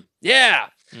 it's fun. Yeah.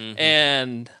 Mhm.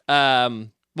 And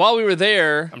while we were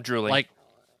there, I'm drooling. like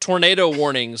tornado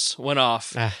warnings went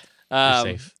off. You're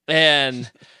safe. And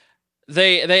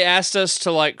they asked us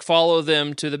to like follow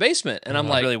them to the basement, and I'm I'm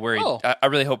like, really worried. Oh, I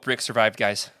really hope Rick survived,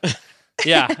 guys.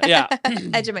 yeah.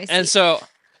 Edge of my seat. And so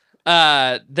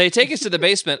they take us to the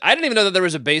basement. I didn't even know that there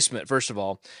was a basement, first of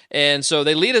all. And so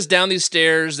they lead us down these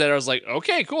stairs that I was like,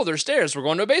 okay, cool, there's stairs. We're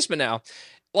going to a basement now.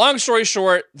 long story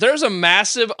short, there's a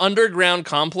massive underground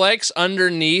complex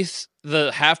underneath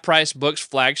the Half Price Books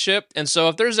flagship. And so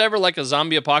if there's ever like a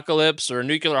zombie apocalypse or a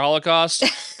nuclear holocaust,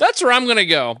 that's where I'm going to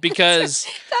go because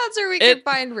That's where we can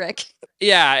find Rick.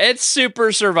 yeah, it's super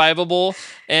survivable.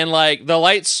 And like the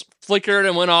lights flickered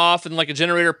and went off and like a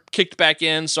generator kicked back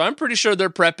in. So I'm pretty sure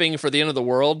they're prepping for the end of the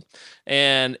world.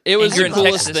 And it was You're the in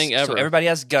coolest Texas, thing ever. So everybody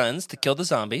has guns to kill the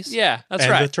zombies. Yeah, that's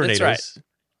and right. the tornadoes. That's right.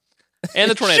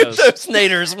 And the Shoot tornadoes. those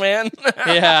naders, man.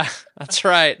 Yeah, that's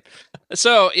right.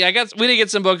 So yeah, we did get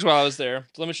some books while I was there.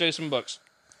 So let me show you some books.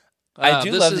 I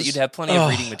do this love that is- you'd have plenty of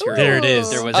reading material. there it if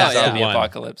is. There was Oh, a yeah. zombie One.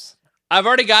 apocalypse. I've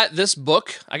already got this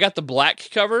book. I got the black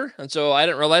cover, and so I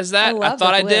didn't realize that. I love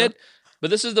thought the I blue. did, but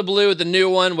this is the blue, the new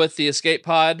one with the escape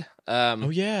pod.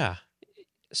 Oh yeah.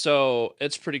 So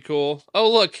it's pretty cool. Oh,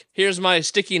 look, here's my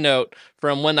sticky note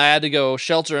from when I had to go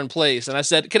shelter in place. And I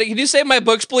said, can you save my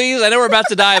books, please? I know we're about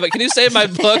to die, but can you save my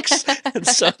books? And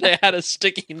so they had a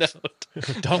sticky note.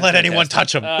 Don't let anyone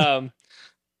touch them.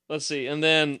 Let's see. And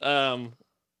then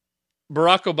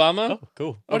Barack Obama. Oh,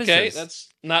 cool. What is Okay, this? that's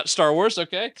not Star Wars.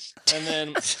 Okay. And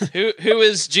then who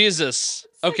is Jesus?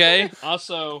 Okay.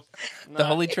 Also, The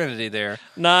Holy Trinity there.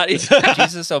 not Jesus,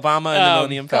 Obama, and the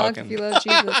Millennium God, Falcon. if you love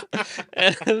Jesus.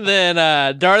 And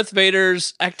then Darth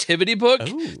Vader's activity book.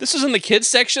 Ooh. This was in the kids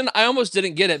section. I almost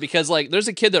didn't get it because like there's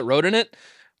a kid that wrote in it,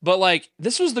 but like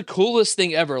this was the coolest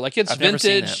thing ever. Like it's I've never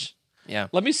seen vintage. Yeah.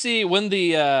 Let me see when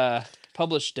the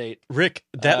published date. Rick,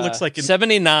 that looks like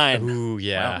 79. Ooh,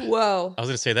 yeah. Whoa. I was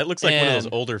gonna say that looks like one of those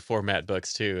And- older format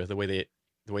books too. The way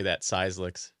that size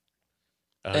looks.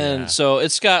 Oh, And yeah. so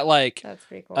it's got like That's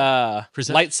pretty cool.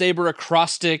 Present- lightsaber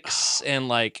acrostics and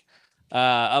like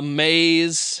a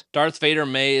maze, Darth Vader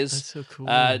maze. That's so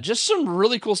cool. Just some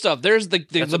really cool stuff. There's the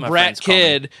That's what my brat friends call me.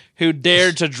 kid who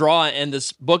dared to draw in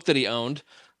this book that he owned.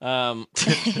 And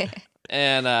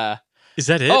Is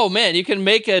that it? oh man, you can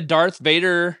make a Darth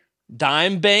Vader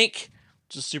dime bank,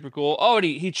 which is super cool. Oh, and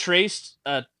he traced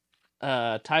a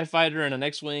TIE fighter and an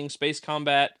X-wing space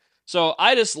combat. So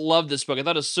I just love this book. I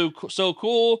thought it was so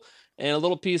cool and a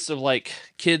little piece of like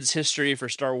kids' history for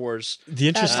Star Wars. The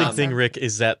interesting Um, thing, Rick,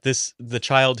 is that the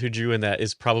child who drew in that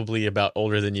is probably about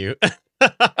older than you.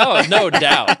 Oh, no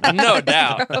doubt. No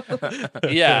doubt.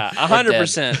 Yeah,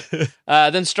 100%.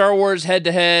 Then Star Wars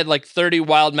head-to-head, like 30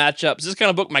 wild matchups. This is the kind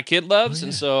of book my kid loves,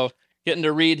 and so getting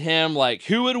to read him, like,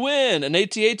 who would win, an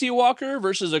AT-AT Walker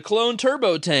versus a clone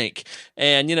turbo tank?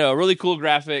 And, really cool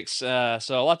graphics,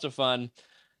 so lots of fun.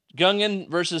 Gungan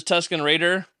versus Tusken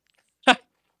Raider.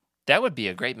 That would be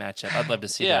a great matchup. I'd love to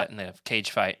see Yeah. that in a cage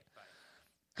fight.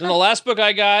 And the last book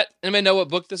I got, anybody know what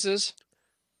book this is?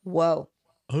 Whoa.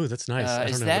 Oh, that's nice. I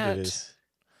Is don't know what that- it is.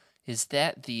 Is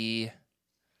that the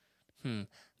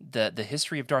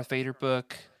History of Darth Vader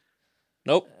book?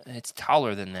 Nope. It's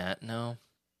taller than that. No.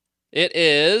 It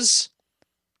is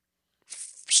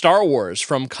Star Wars,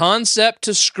 From Concept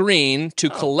to Screen to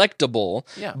Collectible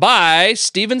Yeah. by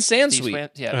Steven Steve Sansweet. Swan-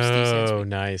 yeah, Steve Oh, Sansweet.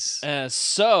 nice.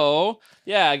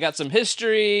 I got some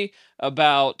history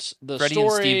about the Freddie and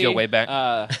story. Steve go way back.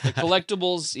 The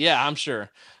collectibles, yeah, I'm sure.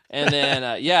 And then,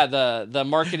 the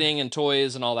marketing and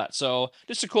toys and all that. So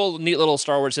just a cool, neat little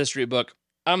Star Wars history book.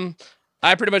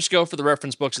 I pretty much go for the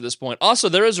reference books at this point. Also,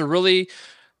 there is a really,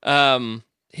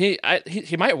 he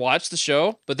might watch the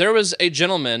show, but there was a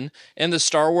gentleman in the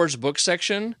Star Wars book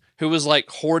section who was like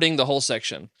hoarding the whole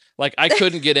section. Like I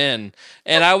couldn't get in,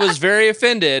 and I was very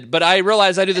offended. But I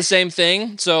realized I do the same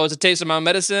thing, so it's a taste of my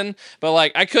medicine. But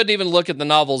like I couldn't even look at the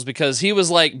novels because he was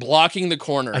like blocking the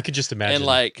corner. I could just imagine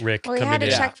like- Rick Well, we coming had to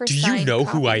in. check for Do you signed know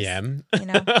who I copies. am? You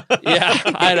know? Yeah,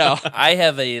 I know. I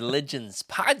have a Legends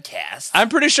podcast. I'm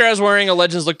pretty sure I was wearing a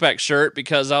Legends Look Back shirt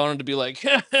because I wanted to be like,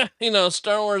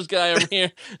 Star Wars guy over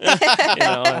here.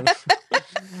 And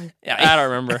yeah, I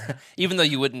don't remember. even though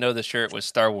you wouldn't know the shirt was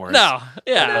Star Wars. No,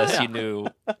 yeah, Unless yeah. you knew,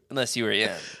 unless you were in.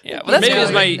 Yeah, well, that's Maybe it was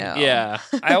cool. my No. yeah.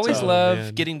 I always Oh, love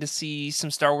man. getting to see some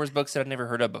Star Wars books that I've never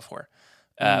heard of before,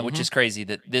 which is crazy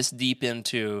that this deep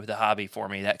into the hobby for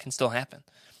me, that can still happen.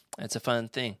 It's a fun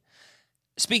thing.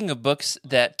 Speaking of books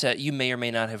that you may or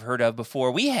may not have heard of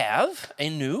before, we have a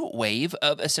new wave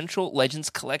of Essential Legends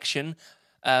Collection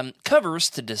covers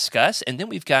to discuss, and then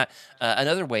we've got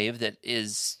another wave that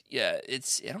is,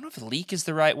 it's, I don't know if leak is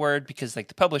the right word because like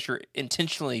the publisher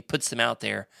intentionally puts them out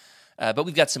there. But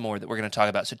we've got some more that we're going to talk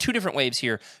about. So 2 different waves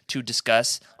here to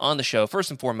discuss on the show.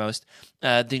 First and foremost,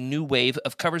 the new wave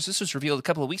of covers. This was revealed a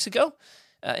couple of weeks ago.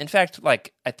 In fact,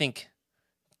 I think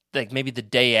maybe the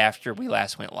day after we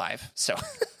last went live. So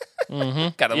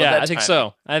gotta love Yeah, that I think timing.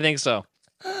 so. I think so.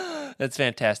 That's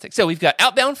fantastic. So we've got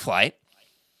Outbound Flight,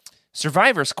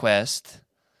 Survivor's Quest,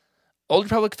 Old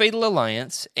Republic Fatal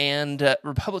Alliance, and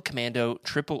Republic Commando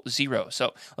 000.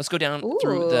 So let's go down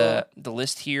through the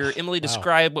list here. Emily,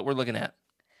 describe what we're looking at.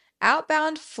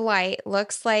 Outbound Flight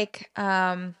looks like,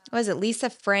 what is it, Lisa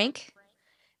Frank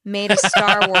made a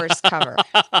Star Wars cover.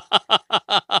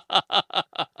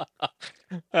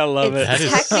 I love it.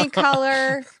 It's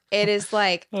Technicolor. It is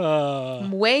like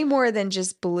way more than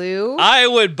just blue. I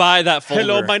would buy that folder.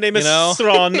 Hello, my name is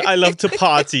Thrawn. I love to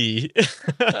party.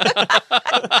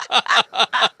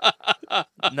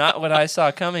 Not what I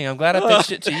saw coming. I'm glad I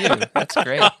pitched it to you. That's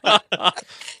great.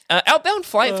 Outbound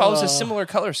Flight follows a similar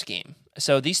color scheme.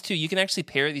 So these two, you can actually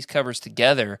pair these covers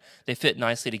together. They fit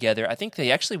nicely together. I think they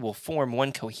actually will form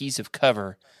one cohesive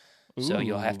cover. So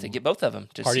you'll have to get both of them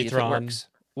to Party see Thrawn. if it works.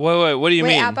 Wait, what do you Wait,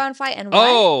 mean? Outbound Flight and what?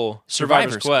 Oh,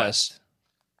 Survivor's Quest.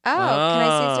 Oh, can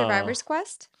I see Survivor's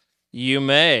Quest? You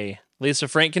may. Lisa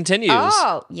Frank continues.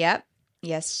 Oh, yep.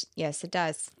 Yes, it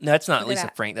does. No, that's not Look at Lisa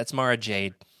that. Frank. That's Mara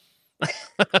Jade.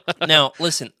 Now,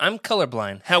 listen, I'm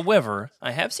colorblind. However,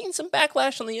 I have seen some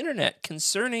backlash on the internet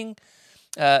concerning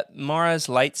Mara's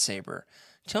lightsaber.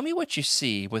 Tell me what you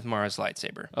see with Mara's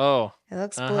lightsaber. Oh, It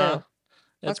looks blue. Uh-huh.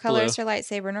 What It's color blue. is her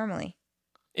lightsaber normally?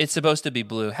 It's supposed to be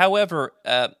blue. However,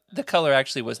 the color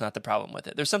actually was not the problem with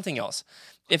it. There's something else.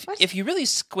 If you really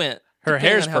squint, Her depending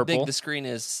hair's on how purple. big the screen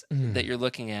is that you're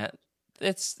looking at,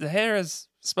 the hair is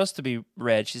supposed to be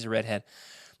red. She's a redhead.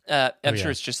 I'm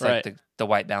sure it's just like Right. the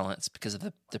white balance because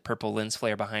of the purple lens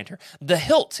flare behind her. The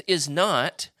hilt is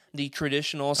not the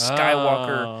traditional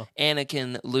Skywalker,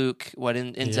 Anakin, Luke, what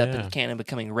ends up in canon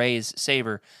becoming Rey's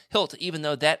saber hilt, even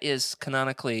though that is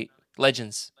canonically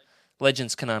Legends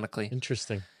canonically.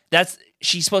 Interesting.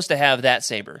 She's supposed to have that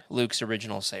saber, Luke's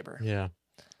original saber. Yeah.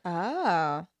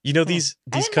 Oh. You know, these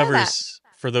I didn't know covers,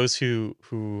 for those who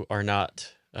are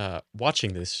not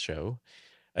watching this show,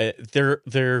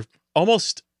 they're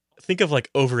almost, think of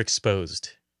like overexposed,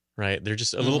 right? They're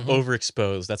just a little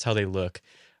overexposed. That's how they look.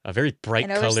 Very bright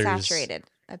And colors. oversaturated.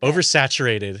 I bet.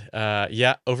 Oversaturated.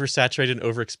 Oversaturated and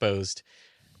overexposed.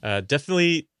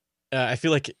 Definitely, I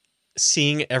feel like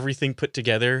seeing everything put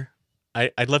together,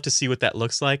 I'd love to see what that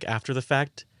looks like after the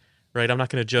fact, right? I'm not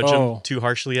going to judge them too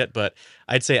harshly yet, but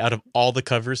I'd say out of all the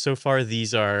covers so far,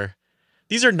 these are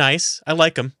nice. I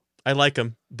like them,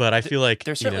 but I feel like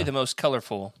They're certainly the most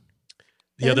colorful.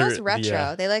 They're the most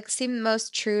retro. They seem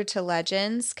most true to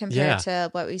Legends compared to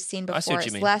what we've seen I see before. what you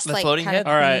It's mean. less The like floating kind of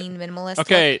head? All right. clean, minimalist.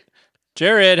 Okay,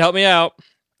 Jared, help me out.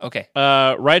 Okay.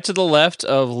 Right to the left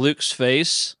of Luke's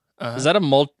face. Is that a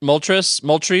Moltres?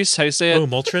 Moltres? How do you say it? Oh,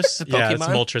 Moltres? Yeah, it's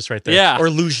Pokemon? Moltres right there. Yeah. Or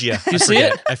Lugia. You see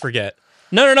it? I forget.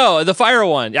 No, the fire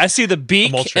one. I see the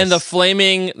beak Moltres. and the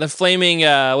flaming.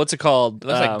 What's it called? It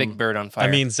looks like Big Bird on fire. I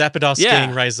mean, Zapdos Yeah.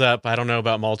 getting Rise Up. I don't know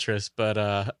about Moltres, but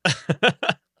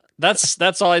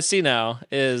That's all I see now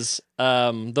is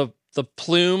the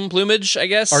plumage, I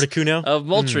guess, Articuno of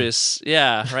Moltres.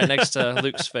 Yeah, right next to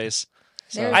Luke's face.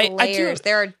 There's I do- layers.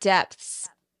 There are depths.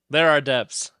 There are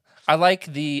depths. I like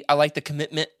the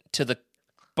commitment to the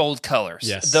bold colors.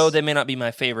 Yes. Though they may not be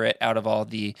my favorite out of all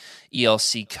the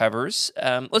ELC covers.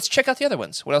 Let's check out the other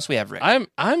ones. What else we have, Rick?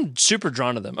 I'm super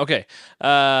drawn to them. Okay,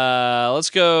 let's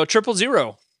go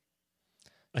 000.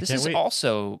 This can't is wait.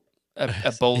 also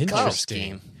a bold color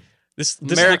Interesting. scheme. This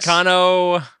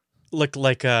Americano. look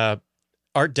like Art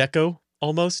Deco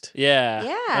almost. Yeah.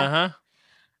 Yeah. Uh-huh.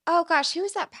 Oh gosh, who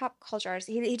was that pop culture artist?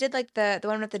 He did like the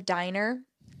one with the diner.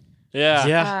 Yeah.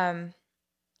 Yeah.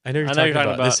 I know you're talking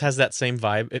about. This about. has that same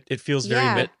vibe. It feels very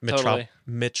Yeah. Totally.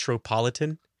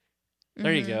 metropolitan.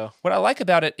 There you Mhm. go. What I like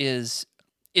about it is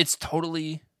it's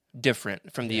totally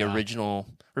different from the original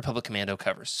Republic Commando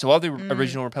covers. So all the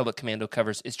original Republic Commando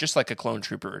covers, it's just like a clone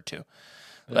trooper or two,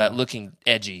 looking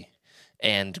edgy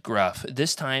and gruff.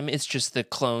 This time, it's just the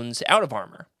clones out of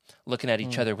armor, looking at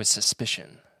each other with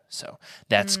suspicion. So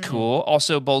that's cool.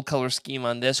 Also, bold color scheme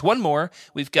on this. One more.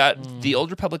 We've got the Old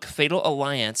Republic Fatal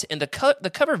Alliance, and the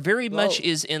cover very much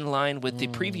is in line with the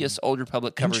previous Old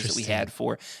Republic covers that we Interesting. had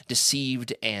for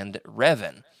Deceived and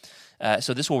Revan.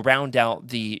 So this will round out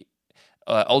the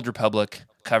Old Republic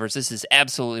covers. This is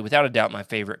absolutely, without a doubt, my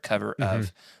favorite cover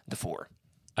of the four.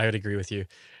 I would agree with you.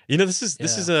 You know, this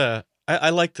is a. I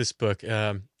like this book.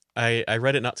 I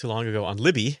read it not too long ago on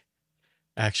Libby,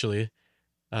 actually.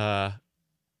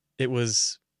 It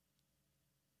was.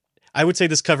 I would say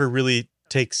this cover really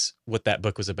takes what that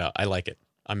book was about. I like it.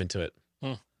 I'm into it.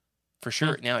 For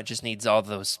sure. Now it just needs all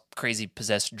those crazy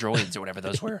possessed droids or whatever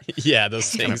those were. Yeah,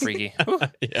 those Kind of things. freaky. Whew.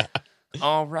 Yeah.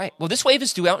 All right. Well, this wave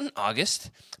is due out in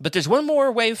August, but there's one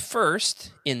more wave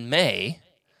first in May.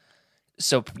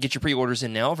 So get your pre-orders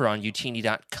in now over on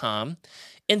utini.com.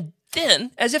 And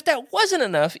Then, as if that wasn't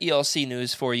enough ELC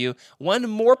news for you, one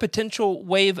more potential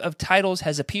wave of titles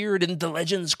has appeared in the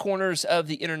Legends corners of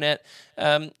the internet.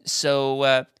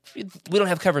 So we don't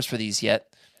have covers for these yet,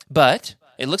 but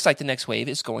it looks like the next wave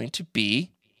is going to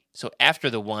be, so after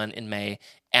the one in May,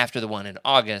 after the one in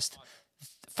August.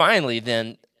 Finally,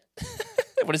 then,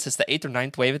 what is this, the 8th or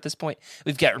 9th wave at this point?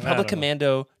 We've got Republic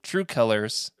Commando, True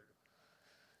Colors,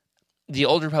 the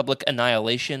Old Republic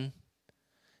Annihilation,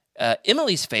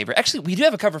 Emily's favorite. Actually, we do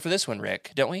have a cover for this one,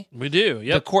 Rick, don't we? We do, The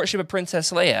yep. Courtship of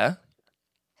Princess Leia.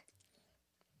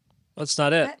 That's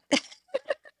not it.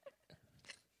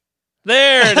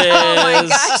 There it is. Oh my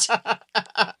gosh.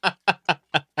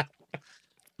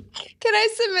 Can I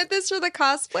submit this for the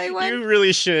cosplay one? You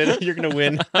really should. You're gonna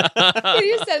win. Can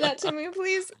you send that to me,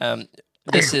 please?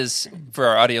 This is, for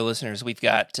our audio listeners, we've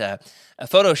got a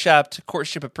photoshopped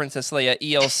Courtship of Princess Leia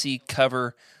ELC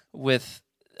cover with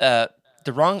the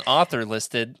wrong author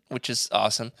listed, which is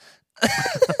awesome.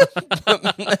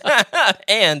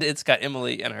 And it's got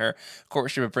Emily and her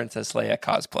Courtship of Princess Leia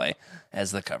cosplay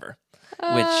as the cover,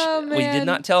 which we did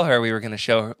not tell her we were going to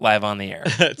show live on the air.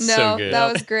 That's No, so good.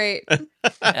 that was great.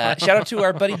 Shout out to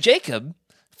our buddy Jacob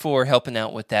for helping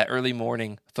out with that early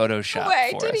morning Photoshop.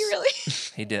 Wait, for did us. he really?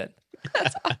 He did.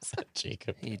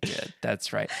 Jacob. He did.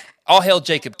 That's right. All hail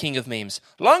Jacob, king of memes.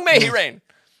 Long may he reign.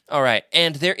 All right,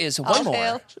 and there is one All more.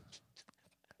 hail.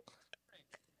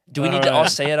 Do we need to all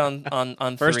say it on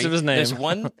First three? of his name.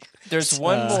 There's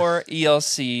one more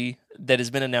ELC that has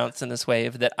been announced in this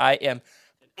wave that I am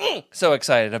so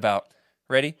excited about.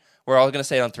 Ready? We're all going to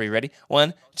say it on three. Ready?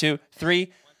 1, 2,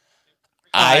 3.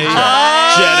 I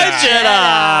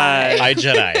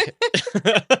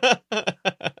Jedi.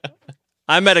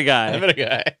 I met a guy. I met a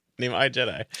guy named I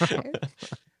Jedi.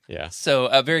 Yeah.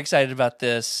 So very excited about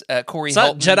this. Corey It's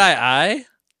not Helton. Jedi Eye.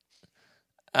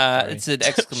 It's an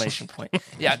exclamation point.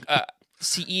 Yeah.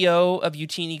 CEO of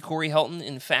Utini, Corey Helton,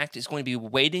 in fact, is going to be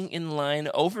waiting in line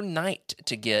overnight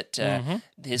to get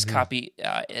his copy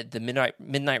at the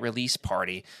midnight release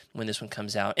party when this one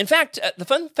comes out. In fact, the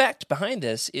fun fact behind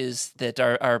this is that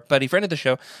our buddy friend of the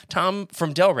show, Tom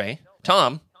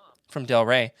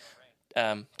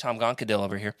Gonkadil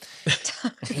over here,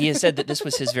 he has said that this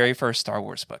was his very first Star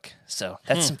Wars book. So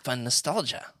that's some fun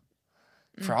nostalgia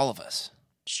for all of us.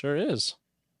 Sure is.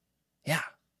 Yeah.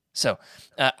 So,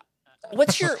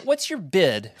 what's your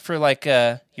bid for like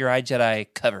your iJedi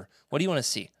cover? What do you want to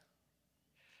see?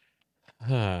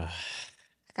 I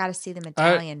got to see the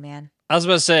medallion, man. I was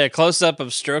about to say a close up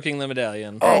of stroking the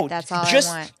medallion. Oh, That's all just-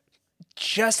 I want.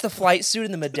 Just the flight suit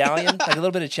and the medallion, like a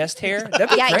little bit of chest hair. That'd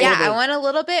be great. Yeah. I want a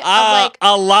little bit of like,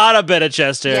 A lot of bit of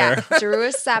chest hair. yeah,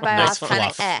 Jerusalem Sabayoff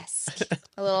kind fluff. of esque,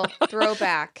 a little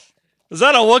throwback. Is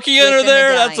that a Wookiee under the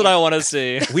there? That's what medallion. I want to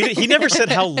see. He never said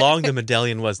how long the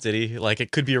medallion was, did he? Like,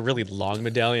 it could be a really long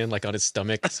medallion, like on his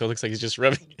stomach, so it looks like he's just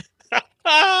rubbing it.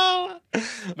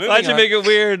 Why'd you on. make it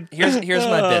weird? Here's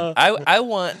my bid. I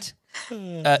want,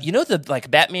 the like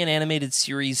Batman animated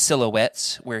series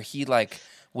silhouettes where he like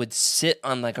would sit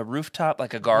on like a rooftop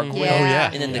like a gargoyle, Yeah. Oh,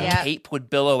 yeah. and then the Yeah. cape would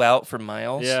billow out for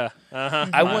miles. Yeah. Uh-huh.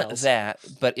 I want that,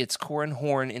 but it's Corin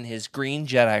Horn in his green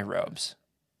Jedi robes.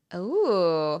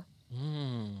 Ooh,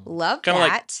 love Kind of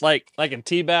that. like in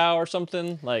T-bow or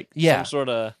something. Like Yeah. some sort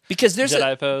of Because there's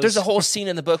Jedi pose. there's a whole scene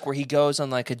in the book where he goes on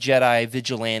like a Jedi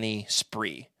vigilante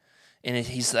spree, and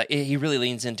he's like he really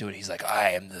leans into it. He's like,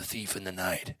 "I am the thief in the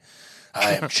night.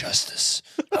 I am justice.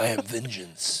 I am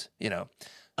vengeance." You know,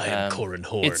 I am Corin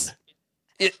Horn.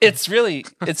 it's really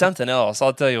something else.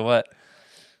 I'll tell you what.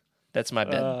 That's my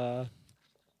bid. I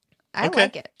okay.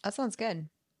 like it. That sounds good.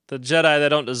 the Jedi they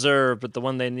don't deserve, but the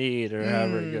one they need, or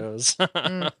however it goes.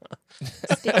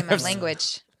 Speaking my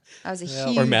language, I was a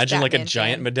huge. Or imagine like a Batman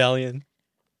giant fan. medallion.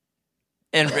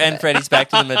 And Freddy's back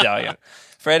to the medallion.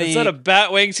 Freddy Instead of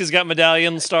bat wings, he's got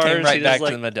medallion stars. came right He back just,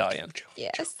 to the medallion.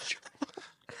 Yes.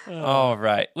 All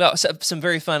right. Well, so, some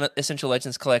very fun Essential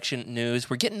Legends collection news.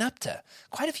 We're getting up to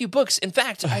quite a few books. In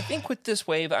fact, I think with this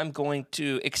wave, I'm going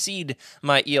to exceed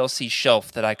my ELC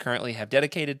shelf that I currently have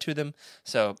dedicated to them.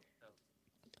 So,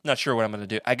 not sure what I'm going to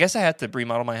do. I guess I have to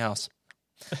remodel my house.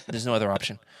 There's no other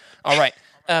option. All right.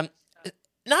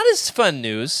 Not as fun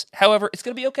news. However, it's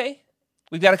going to be okay.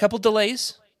 We've got a couple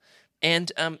delays.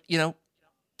 And,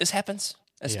 this happens,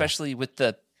 especially with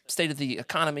the state of the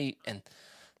economy and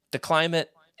the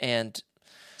climate and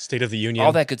State of the Union.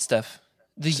 all that good stuff.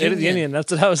 State of the Union.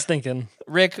 That's what I was thinking.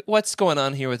 Rick, what's going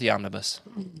on here with the omnibus?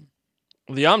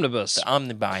 The omnibus. The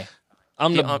omnibi.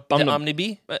 Omni- The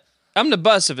omnibi?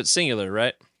 omnibus if it's singular,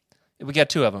 right? We got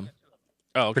two of them.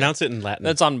 Oh, okay. Pronounce it in Latin.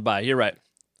 That's omnibi. You're right.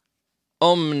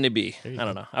 Omnibi. There you I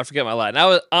don't go. know. I forget my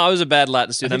Latin. I was a bad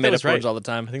Latin student. I, think made that up was right. words all the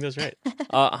time. I think that's right.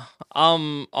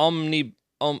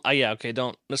 Yeah, okay,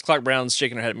 don't. Miss Clark Brown's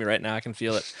shaking her head at me right now. I can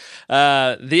feel it.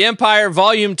 The Empire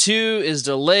Volume 2 is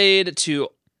delayed to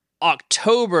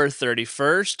October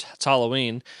 31st. It's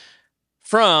Halloween.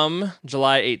 From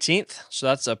July 18th. So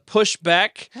that's a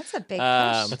pushback. That's a big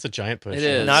push. That's a giant push. It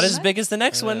is. Not as big as the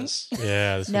next It one. is.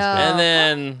 Yeah. This No. was big. And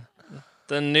then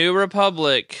the New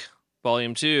Republic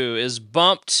Volume 2 is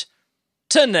bumped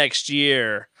to next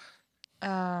year. Oh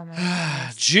my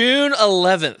goodness. June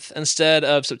 11th instead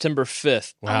of September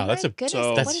 5th. Wow, Oh that's my a goodness.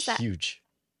 so- that's What is that? huge.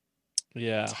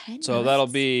 Yeah. 10 So that'll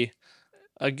months? be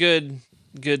a good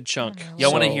chunk. Oh, no.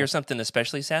 Y'all want to So- hear something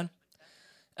especially sad?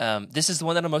 This is the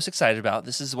one that I'm most excited about.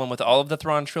 This is the one with all of the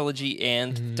Thrawn trilogy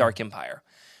and Dark Empire.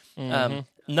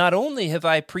 Not only have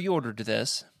I pre-ordered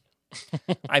this,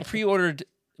 I pre-ordered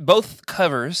both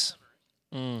covers,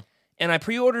 and I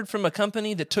pre-ordered from a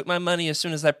company that took my money as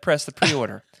soon as I pressed the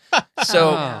pre-order.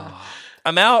 So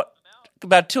I'm out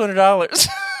about $200.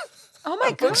 Oh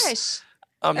my gosh.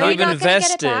 I'm Are you You've not gonna get it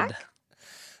invested. back?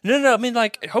 No. I mean,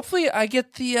 like, hopefully I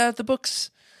get the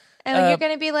books. And you're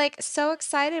going to be like so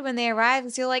excited when they arrive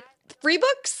because you're like, free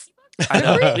books? I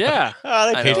know. Yeah.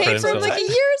 Oh, they I paid know. for Paid for them themselves. like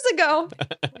years ago.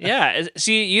 Yeah.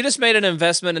 See, you just made an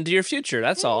investment into your future.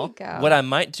 That's There all. you go. What I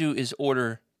might do is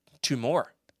order 2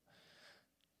 more.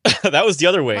 That was the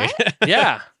other way.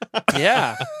 Yeah.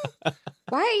 Yeah.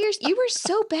 Why are you were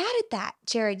so bad at that,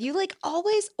 Jared. You like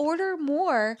always order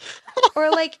more or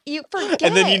like you forget.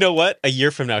 And then you know what? A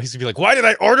year from now, he's gonna be like, "Why did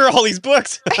I order all these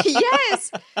books?"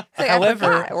 Yes. It's like, However- I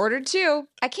forgot. I ordered 2.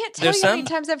 I can't tell There's you how many some-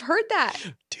 times I've heard that.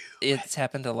 It's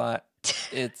happened a lot.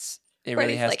 It really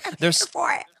Brady's has. like, I'm There's here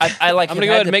for it. I like I'm have going to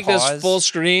go had ahead and to make this pause. full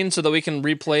screen so that we can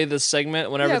replay this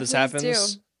segment whenever Yeah, this please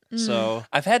happens. do. So,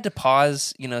 I've had to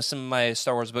pause, some of my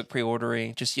Star Wars book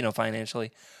pre-ordering, just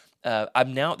financially.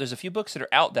 There's a few books that are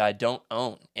out that I don't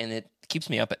own, and it keeps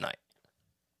me up at night.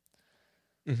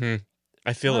 Mm-hmm.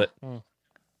 I feel it.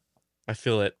 I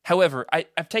feel it. However,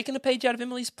 I've taken a page out of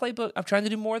Emily's playbook. I'm trying to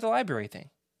do more of the library thing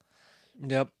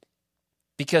yep.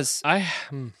 because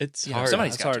It's You know, hard.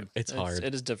 somebody's It's got hard. to. It's hard.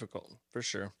 It is difficult, for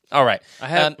sure. all right, I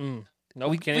have...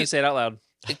 we- can't even say it out loud.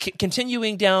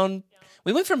 continuing down,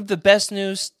 we went from the best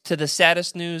news to the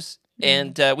saddest news,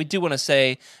 and we do want to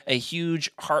say a huge,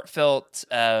 heartfelt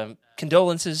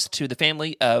condolences to the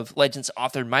family of Legends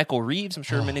author Michael Reeves. I'm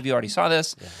sure many of you already saw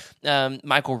this.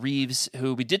 Michael Reeves,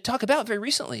 who we did talk about very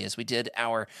recently as we did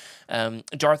our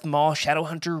Darth Maul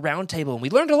Shadowhunter Roundtable, and we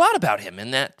learned a lot about him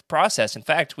in that process. In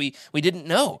fact, we didn't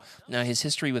know his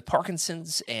history with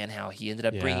Parkinson's and how he ended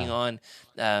up bringing on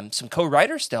some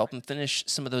co-writers to help him finish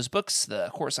some of those books, the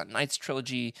Coruscant Knights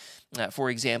trilogy, for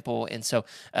example. And so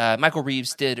Michael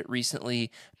Reeves did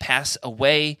recently pass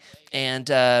away,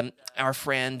 and our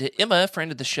friend Emma,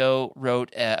 friend of the show,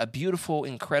 wrote a beautiful,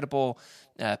 incredible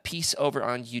piece over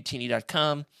on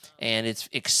utini.com, and it's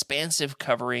expansive,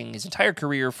 covering his entire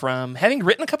career from having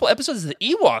written a couple episodes of the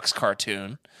Ewoks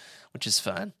cartoon, which is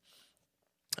fun,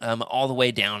 all the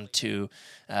way down to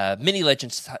many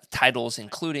Legends titles,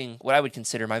 including what I would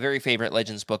consider my very favorite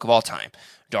Legends book of all time,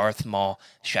 Darth Maul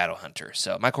Shadowhunter.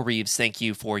 So, Michael Reeves, thank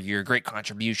you for your great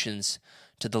contributions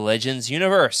to the Legends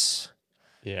universe.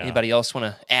 Yeah. Anybody else want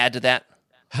to add to that?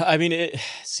 I mean,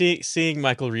 seeing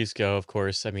Michael Reeves go, of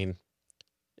course. I mean,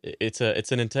 it's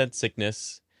an intense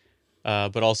sickness,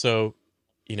 but also,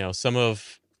 some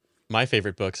of my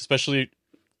favorite books, especially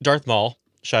Darth Maul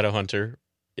Shadowhunter.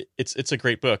 It's a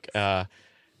great book.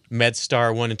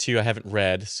 MedStar 1 and 2 I haven't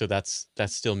read, so that's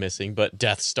still missing. But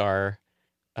Death Star,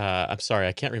 I'm sorry,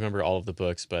 I can't remember all of the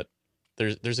books, but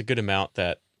there's a good amount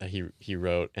that he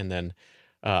wrote. And then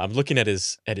I'm looking at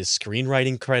his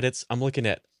screenwriting credits. I'm looking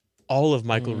at all of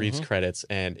Michael Reeves' credits,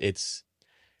 and it's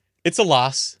a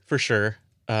loss for sure.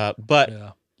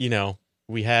 But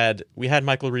we had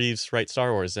Michael Reeves write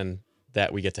Star Wars, and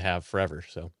that we get to have forever.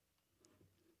 So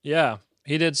Yeah.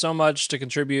 He did so much to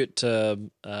contribute to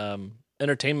the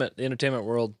entertainment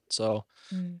world. So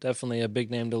definitely a big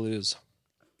name to lose.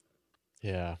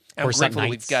 yeah, I'm Coruscant grateful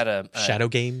Knights, we've got a Shadow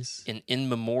Games. an in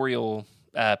memorial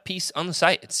piece on the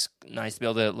site. It's nice to be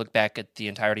able to look back at the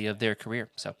entirety of their career.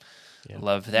 So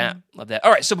love that. Love that.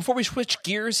 All right. So before we switch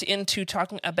gears into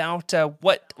talking about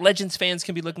what Legends fans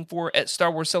can be looking for at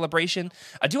Star Wars Celebration,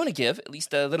 I do want to give at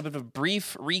least a little bit of a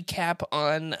brief recap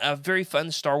on a very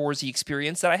fun Star Wars-y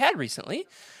experience that I had recently.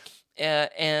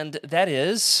 And that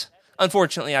is,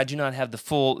 unfortunately, I do not have the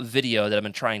full video that I've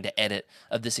been trying to edit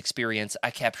of this experience.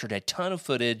 I captured a ton of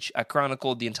footage. I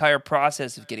chronicled the entire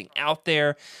process of getting out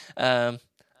there. I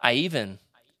even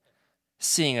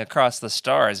seeing across the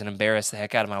stars and embarrassed the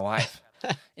heck out of my wife.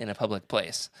 in a public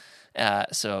place.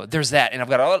 So there's that, and I've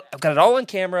got it all on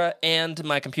camera, and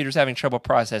my computer's having trouble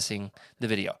processing the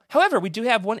video. However, we do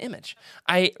have one image.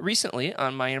 I recently,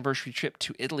 on my anniversary trip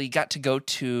to Italy, got to go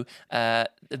to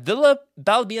Villa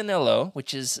Balbianello,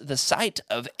 which is the site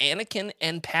of Anakin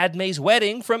and Padme's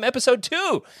wedding from Episode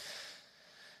 2.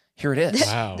 Here it is.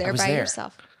 Wow. There I was by there.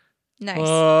 yourself. Nice.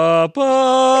 Yeah,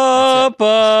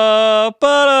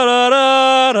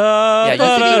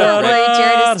 Let's see, hopefully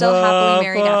Jared is still happily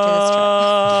married after this trip.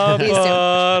 We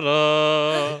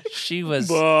assume. She was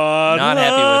not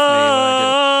happy with me when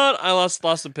I did it. I lost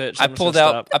the pitch. I pulled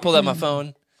out my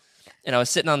phone, and I was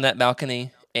sitting on that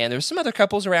balcony, and there was some other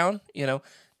couples around,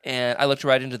 and I looked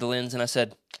right into the lens, and I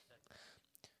said,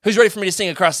 "Who's ready for me to sing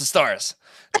Across the Stars?"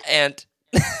 And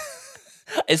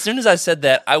as soon as I said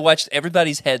that, I watched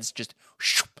everybody's heads just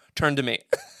turn to me.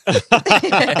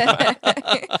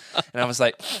 And I was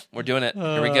like, we're doing it.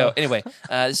 Here we go. Anyway,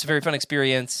 this is a very fun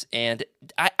experience, and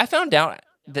I found out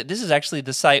that this is actually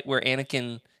the site where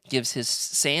Anakin gives his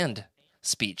sand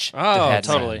speech. to Oh,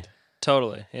 Padme,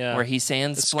 totally. Yeah. Where he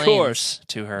sands Of course.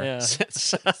 to her. Yeah.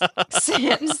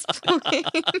 Sans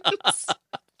planes.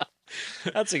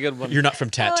 That's a good one. You're not from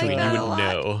Tatooine. that You a wouldn't lot.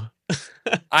 know.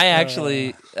 I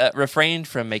actually refrained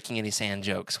from making any sand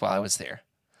jokes while I was there.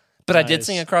 But I did Nice.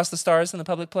 sing Across the Stars in the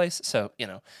public place, so,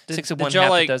 six of did one, y'all, half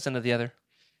a like- dozen of the other.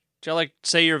 Did y'all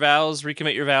say your vows,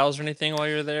 recommit your vows or anything while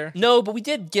you're there? No, but we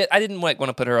did I didn't want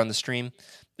to put her on the stream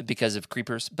because of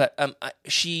creepers, but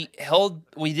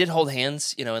we did hold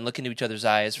hands, and look into each other's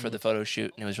eyes for the photo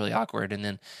shoot, and it was really awkward. And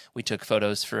then we took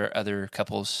photos for other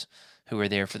couples who were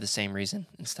there for the same reason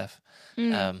and stuff.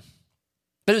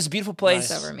 But it was a beautiful place,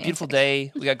 So romantic. beautiful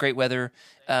day. We got great weather.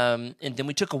 And then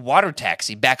we took a water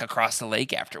taxi back across the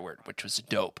lake afterward, which was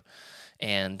dope.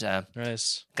 And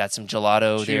Nice. got some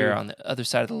gelato Shoot. there on the other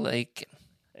side of the lake.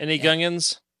 Any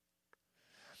Gungans?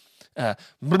 No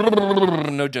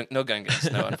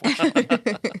Gungans, no, unfortunately.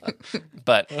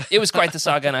 But it was quite the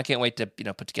saga, and I can't wait to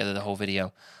put together the whole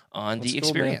video on That's the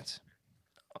cool, man. experience.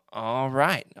 All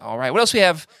right. What else we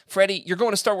have, Freddie? You're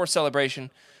going to Star Wars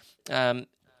Celebration.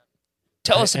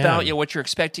 Tell us about what you're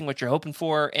expecting, what you're hoping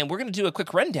for, and we're going to do a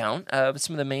quick rundown of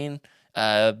some of the main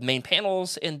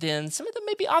panels, and then some of the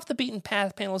maybe off the beaten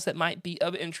path panels that might be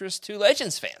of interest to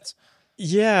Legends fans.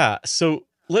 Yeah. So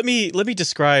let me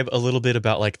describe a little bit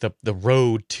about the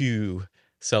road to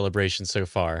Celebration so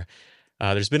far.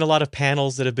 There's been a lot of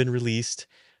panels that have been released.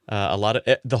 A lot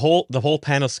of the whole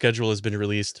panel schedule has been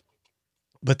released.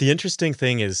 But the interesting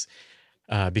thing is,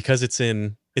 because it's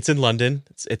in London,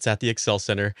 it's at the Excel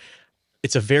Center.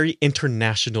 It's a very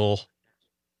international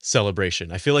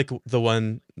celebration. I feel like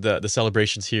the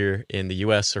celebrations here in the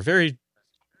US are very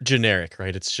generic,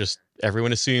 right? It's just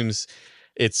everyone assumes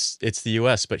it's the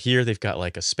US, but here they've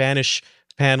got a Spanish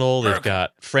panel, they've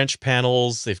got French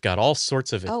panels, they've got all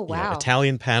sorts of Oh, wow.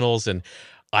 Italian panels, and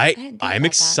didn't think I'm about that.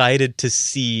 excited to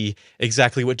see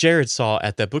exactly what Jared saw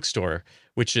at that bookstore,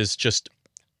 which is just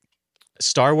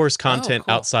Star Wars content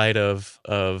cool. outside of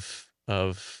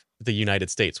the United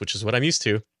States, which is what I'm used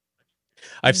to.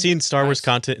 I've seen Star Wars Nice.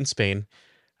 content in Spain.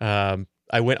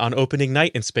 I went on opening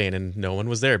night in Spain and no one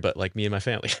was there but me and my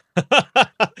family.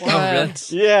 Oh, really?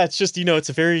 Yeah, it's just, it's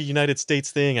a very United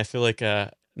States thing. I feel like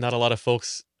not a lot of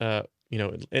folks,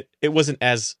 it wasn't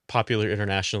as popular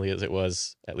internationally as it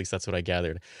was. At least that's what I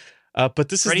gathered. But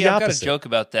this Freddie, is the I've got a opposite. joke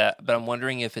about that, but I'm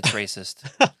wondering if it's racist.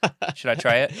 Should I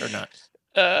try it or not?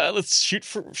 Let's shoot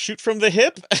from the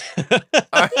hip.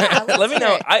 All right. let's Let me hear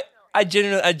know. it. I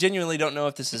genuinely don't know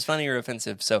if this is funny or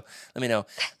offensive, so let me know.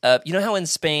 You know how in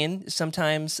Spain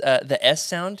sometimes the S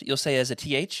sound you'll say as a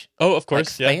TH? Oh, of Like course.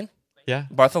 Spain? Yeah.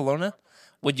 Barcelona?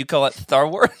 Would you call it Star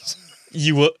Wars?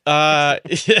 You will.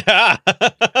 Yeah.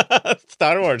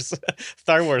 Star Wars.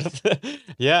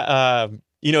 Yeah.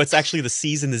 It's actually the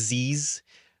C's and the Z's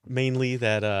mainly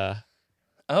that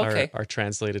Okay. are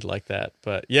translated like that.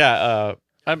 But yeah.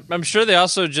 I'm sure they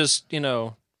also just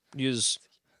use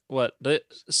what the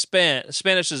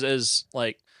Spanish is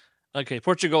like. Okay,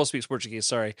 Portugal speaks Portuguese.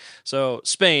 Sorry, so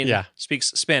Spain speaks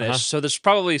Spanish. Uh-huh. So there's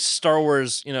probably Star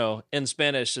Wars, in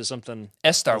Spanish is something.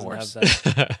 S Star doesn't Wars. have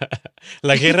that.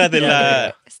 La guerra de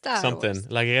la Star something. Wars.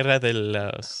 La guerra de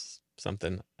la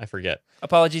something. I forget.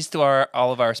 Apologies to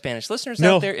all of our Spanish listeners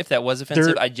No, out there if that was offensive.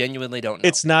 they're- I genuinely don't know.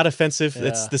 It's not offensive.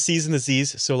 It's Yeah. the C's and the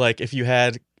Z's. So if you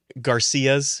had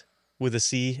Garcias with a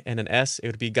C and an S, it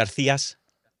would be Garcias.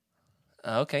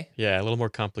 Okay. Yeah, a little more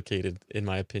complicated in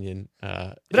my opinion.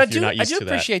 But if I you're do not used to that.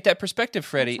 appreciate that perspective,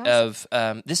 Freddie, That's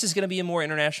of this is going to be a more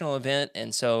international event,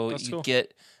 and so That's you cool.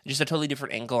 get just a totally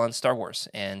different angle on Star Wars,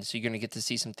 and so you're going to get to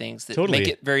see some things that Totally. make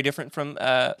it very different from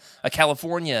a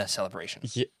California celebration.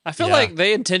 Yeah, I feel yeah. like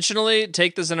they intentionally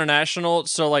take this international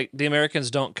so like the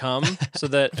Americans don't come so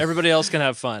that everybody else can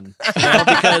have fun. You know,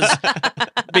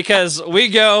 because we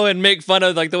go and make fun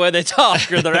of like the way they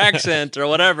talk or their accent or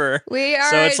whatever. We are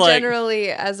So it's like-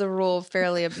 generally, as a rule,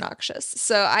 fairly obnoxious.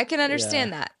 So I can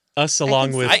understand that. us along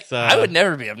can with I would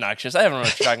never be obnoxious. I don't know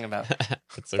what you're talking about.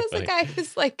 That's so There's a funny. guy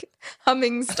who's like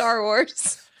humming Star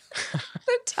Wars.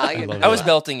 Italian. love I was that.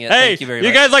 belting it. Hey, Thank you very you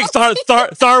much. guys like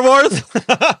Star Wars?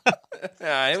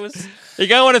 Yeah, it was You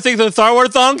guys want to think the Star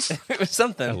Wars songs? it was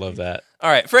something. I love that. All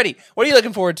right, Freddie, what are you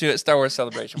looking forward to at Star Wars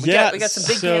Celebration? We Yeah, got some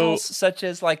big so- panels, such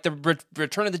as like the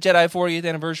Return of the Jedi 40th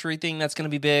anniversary thing. That's going to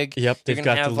be big. Yep, You're they've going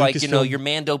got to have the like Lucasfilm- your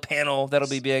Mando panel. That'll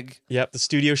be big. Yep, the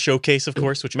studio showcase, of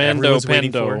course, which Mando everyone's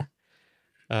waiting Pando.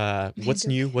 for. What's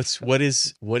new? What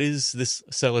is this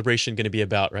celebration going to be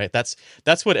about? Right. That's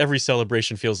what every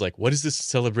celebration feels like. What is this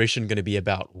celebration going to be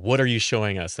about? What are you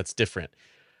showing us that's different?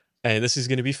 And this is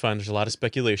going to be fun. There's a lot of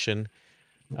speculation.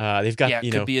 They've got Yeah, it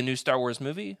you could know, be a new Star Wars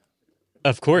movie.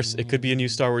 of course, it could be a new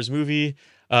Star Wars movie.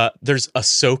 There's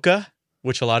Ahsoka,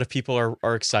 which a lot of people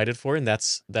are excited for, and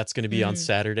that's going to be on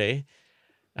Saturday.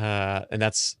 And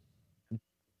that's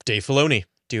Dave Filoni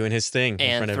doing his thing in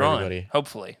And front of Thrawn, everybody.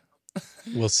 hopefully.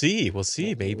 We'll see.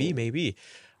 Maybe.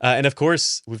 And of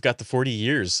course, we've got the 40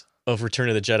 years of Return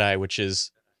of the Jedi, which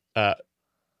is,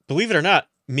 believe it or not,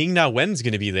 Ming-Na Wen's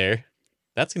going to be there.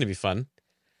 That's going to be fun.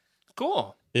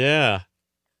 Cool. Yeah.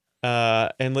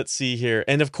 And let's see here.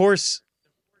 And of course,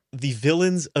 the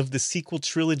villains of the sequel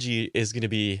trilogy is going to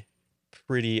be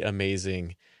pretty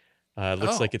amazing.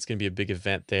 Looks Oh. like it's going to be a big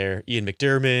event there. Ian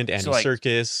McDiarmid, Andy So, like-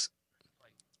 Serkis,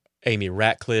 Amy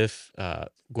Ratcliffe,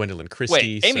 Gwendolyn Christie.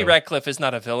 Wait, Amy so- Ratcliffe is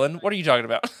not a villain. What are you talking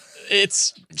about?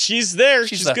 She's there.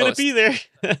 She's She's the going to host. be there.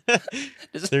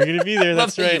 They're going to be there. Love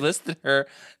That's that right. You listed her.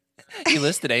 You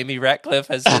listed Amy Ratcliffe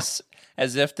as this,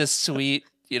 as if this sweet,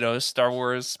 Star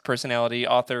Wars personality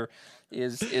author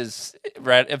is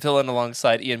a villain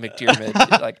alongside Ian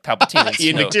McDiarmid, like Palpatine. And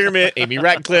Ian Snoke. McDiarmid, Amy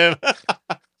Ratcliffe.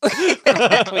 We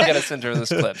gotta send her this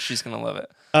clip. She's gonna love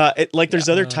it. There's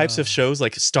other types of shows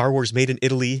like Star Wars Made in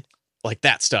Italy, like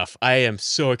that stuff. I am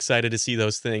so excited to see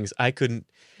those things.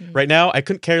 Right now, I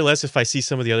couldn't care less if I see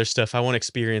some of the other stuff. I want to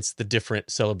experience the different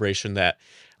celebration that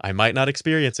I might not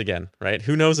experience again, right?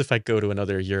 Who knows if I go to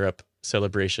another Europe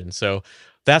celebration. So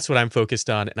that's what I'm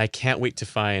focused on. And I can't wait to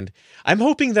find, I'm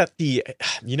hoping that you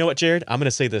know what, Jared? I'm going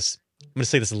to say this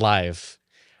live.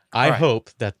 I All right. hope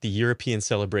that the European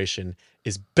celebration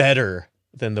is better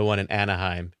than the one in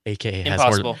Anaheim, aka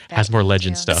Impossible. has more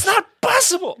legend Yeah. stuff. It's not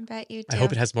possible. I bet you do. I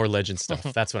hope it has more legend stuff.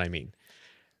 That's what I mean.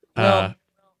 Well-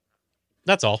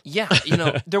 That's all. Yeah,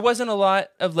 there wasn't a lot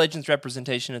of Legends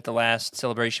representation at the last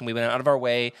celebration. We went out of our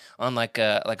way on like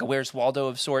a Where's Waldo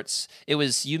of sorts. It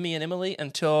was you, me, and Emily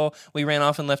until we ran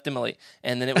off and left Emily,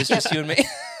 and then it was just you and me.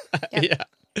 Yep.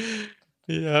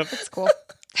 Yeah. It's cool.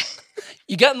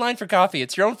 You got in line for coffee.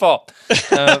 It's your own fault.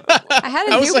 I had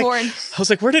a I was like- newborn. I was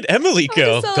like, where did Emily At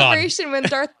go? the God. celebration when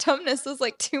Darth Tumnus was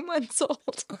like 2 months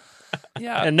old.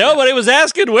 Yeah, And nobody was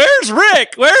asking, "Where's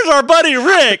Rick? Where's our buddy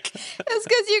Rick?" It's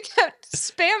because you kept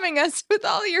spamming us with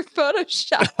all your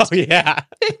Photoshop Oh yeah.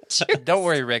 pictures. don't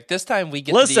worry, Rick. This time we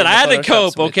get. Listen, to be in I had the to Photoshops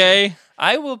cope, with you. okay?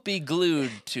 I will be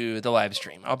glued to the live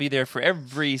stream. I'll be there for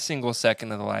every single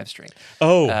second of the live stream.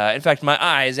 Oh, In fact, my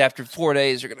eyes after 4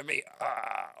 days are going to be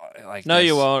like. No, this.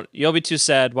 you won't. You'll be too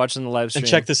sad watching the live stream. and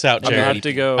check this out, I'm gonna Jared. have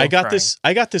to go. I got crying. this.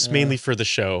 I got this mainly for the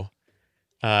show,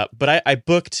 but I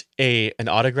booked an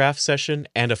autograph session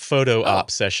and a photo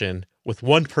op session with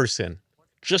one person,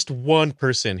 just one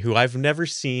person who I've never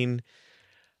seen,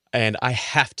 and I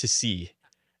have to see.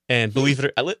 And believe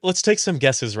it or let's take some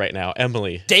guesses right now,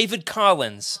 Emily. David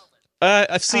Collins.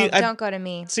 I've seen Oh, I've don't go to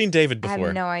me. seen David I before.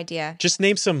 have no idea. Just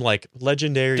name some like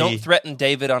legendary. Don't threaten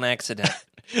David on accident.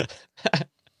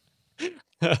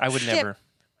 I would never.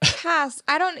 Pass.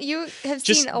 I don't. You have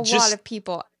Just- seen a just- lot of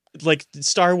people. like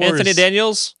Star Wars. Anthony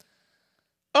Daniels.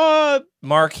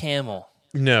 Mark Hamill.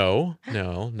 No.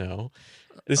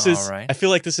 This is. All right. I feel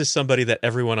like this is somebody that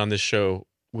everyone on this show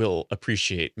will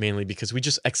appreciate, mainly because we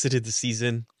just exited the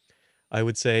season. I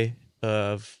would say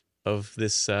of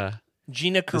this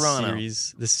Gina this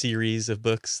Carano. series of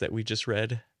books that we just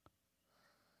read.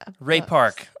 Ray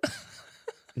Park.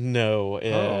 No.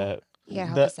 Yeah,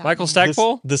 help the- us out. Michael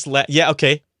Stackpole. Yeah.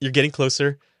 Okay, you're getting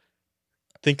closer.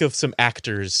 Think of some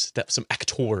actors. Some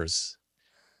actors.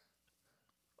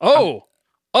 Oh,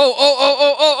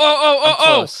 I'm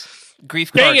close.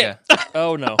 Grief Dang Karga. it.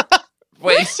 Oh, no.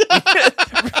 Wait.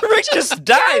 Rick just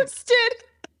died. Ghosted.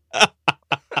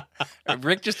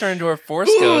 Rick just turned into a Force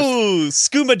ghost. Ooh,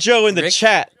 Skooma Joe in the Rick-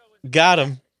 chat. Got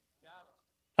him.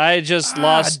 I just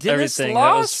lost Dennis everything.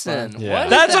 Lawson. That was fun. Yeah. What is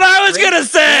That's that what I was great- going to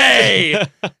say.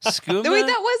 Skooma? Wait,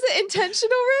 that wasn't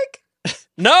intentional, Rick?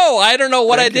 No, I don't know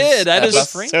what I Rick is, did. I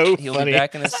just buffering. so He'll funny. be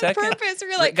back in a On second. purpose. We're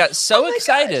Rick like, got so oh my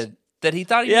excited that he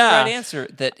thought he Yeah. knew the right answer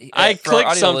that I for our clicked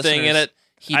audio something and listeners, it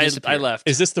he I disappeared. left.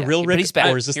 Is this the Yeah, real but Rick, he's back.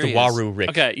 or is this Here the he is. Waru Rick?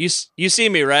 Okay, you see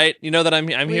me, right? You know that I'm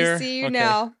we here. see you Okay.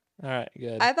 now. All right,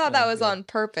 good. I thought that was good. on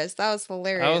purpose. That was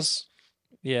hilarious.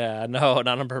 Yeah, no,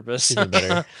 not on purpose. Even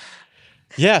better.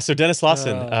 Yeah, so Dennis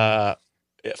Lawson. Uh.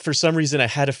 For some reason, I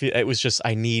had a feel. It was just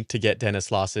I need to get Dennis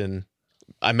Lawson.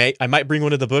 I might bring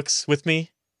one of the books with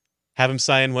me. Have him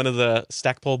sign one of the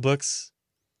Stackpole books,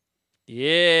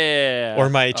 Yeah. or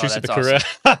my Oh, Truce that's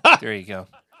Bakura. There you go.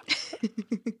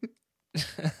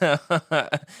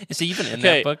 Is he even in Okay.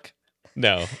 that book?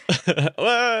 No,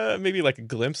 maybe like a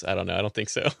glimpse. I don't know. I don't think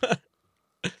so.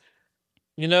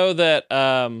 You know that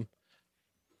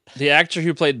the actor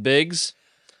who played Biggs.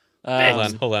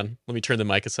 Hold on. Let me turn the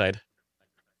mic aside.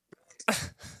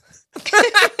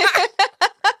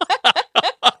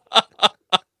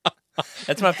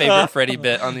 That's my favorite Freddy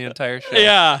bit on the entire show.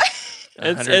 Yeah,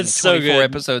 it's so 124 good.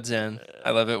 episodes in.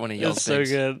 I love it when he yells. It's so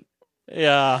Biggs. good.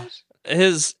 Yeah,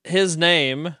 his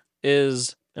name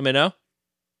is. Let me know.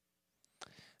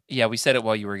 Yeah, we said it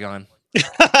while you were gone.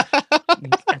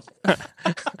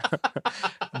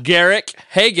 Garrick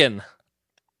Hagen,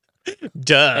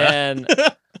 Duh. and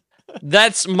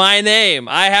that's my name.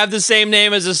 I have the same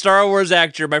name as a Star Wars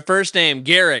actor. My first name,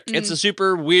 Garrick. It's a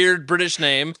super weird British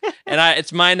name, and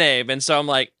it's my name. And so I'm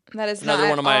like, That is Another not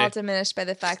one at of my- all diminished by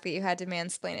the fact that you had to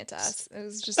mansplain it to us. It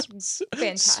was just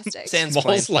fantastic. Sans Small,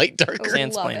 plane. slight, darker. I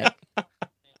love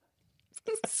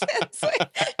Sansplain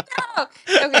it. No.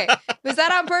 Okay. Was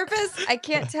that on purpose? I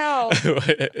can't tell.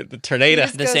 The tornado.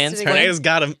 Just The ghosted sans again. plane? Tornado's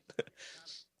got him.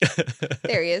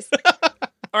 There he is.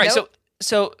 All right, Nope.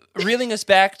 so reeling us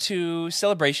back to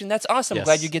Celebration. That's awesome. Yes.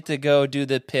 Glad you get to go do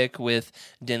the pick with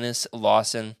Dennis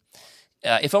Lawson.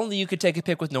 If only you could take a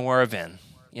pick with Noir Ven,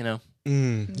 you know,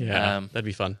 Yeah, that'd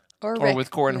be fun. Or Or Rick,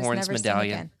 with Corin who was Horn's never seen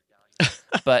medallion. again.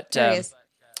 But There he is.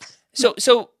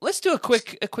 so let's do a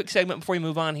quick segment before we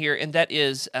move on here, and that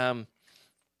is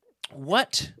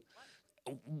what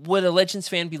would a Legends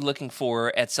fan be looking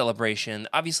for at Celebration?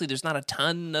 Obviously, there's not a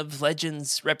ton of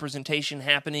Legends representation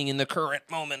happening in the current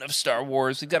moment of Star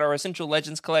Wars. We've got our Essential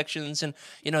Legends collections and,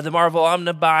 you know, the Marvel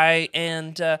Omnibuy,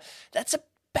 and that's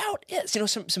about it. So, you know,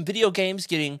 some video games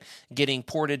getting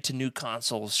ported to new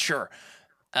consoles, sure.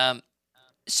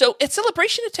 So at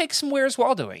Celebration, it takes some Where's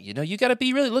Waldoing. You know, you got to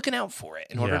be really looking out for it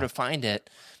in order Yeah. to find it.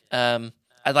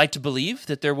 I'd like to believe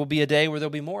that there will be a day where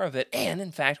there'll be more of it. And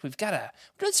in fact, we've done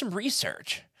some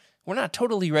research. We're not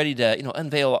totally ready to, you know,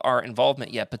 unveil our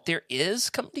involvement yet, but there is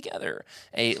coming together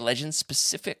a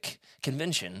Legends-specific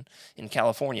convention in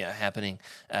California happening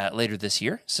later this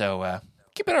year. So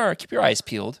keep your eyes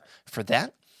peeled for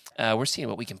that. We're seeing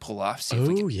what we can pull off, see if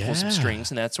we Oh, can pull some yeah. strings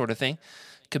and that sort of thing.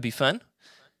 Could be fun.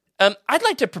 I'd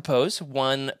like to propose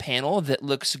one panel that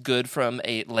looks good from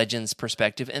a Legends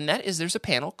perspective, and that is there's a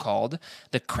panel called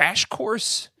The Crash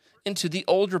Course into the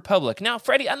Old Republic. Now,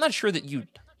 Freddie, I'm not sure that you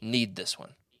need this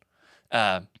one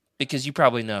because you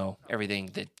probably know everything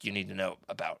that you need to know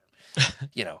about,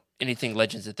 you know, anything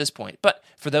Legends at this point. But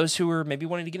for those who are maybe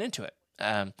wanting to get into it,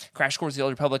 Crash Course of the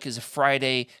Old Republic is a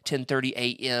Friday, 10:30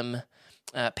 a.m.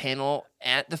 Panel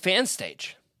at the fan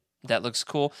stage. That looks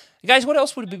cool. Guys, what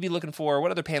else would we be looking for? What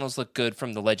other panels look good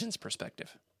from the Legends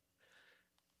perspective?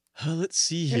 Let's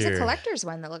see There's here. a collector's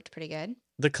one that looked pretty good.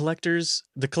 The collectors,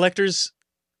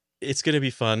 it's going to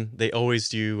be fun. They always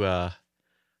do a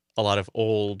lot of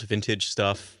old vintage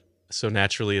stuff. So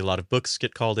naturally, a lot of books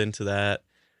get called into that.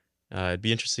 It'd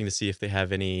be interesting to see if they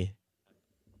have any,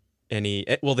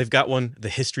 well, they've got one, The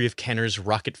History of Kenner's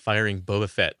Rocket Firing Boba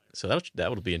Fett. So that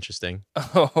would be interesting.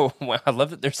 Oh, wow. I love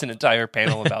that there's an entire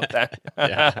panel about that.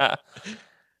 Yeah.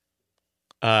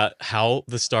 How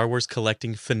the Star Wars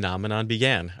collecting phenomenon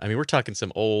began. I mean, we're talking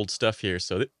some old stuff here.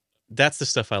 So that's the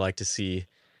stuff I like to see.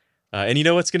 And you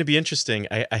know what's going to be interesting?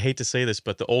 I hate to say this,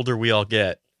 but the older we all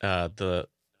get, the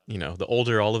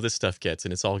older all of this stuff gets,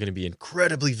 and it's all going to be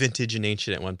incredibly vintage and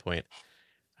ancient at one point.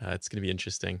 It's going to be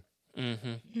interesting.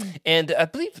 Mm-hmm. And I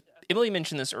believe Emily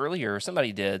mentioned this earlier, or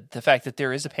somebody did, the fact that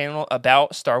there is a panel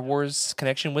about Star Wars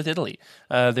connection with Italy.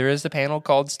 There is the panel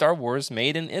called Star Wars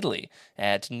Made in Italy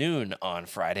at noon on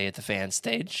Friday at the fan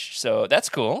stage. So that's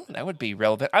cool. That would be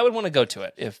relevant. I would want to go to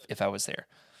it if I was there.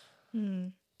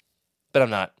 but I'm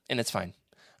not, and it's fine.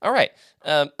 All right.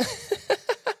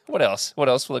 What else? What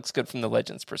else looks good from the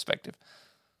Legends perspective?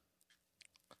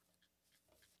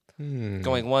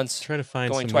 Going once, Trying to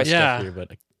find going some more twice. stuff here,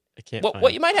 but I can't find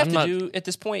What it. you might have I'm to not- do at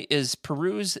this point is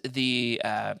peruse the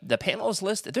panels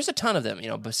list. There's a ton of them,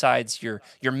 besides your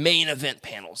main event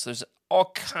panels. There's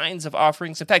all kinds of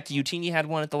offerings. In fact, Utini had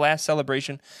one at the last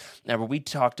celebration, where we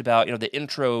talked about the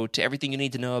intro to everything you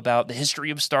need to know about the history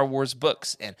of Star Wars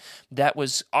books, and that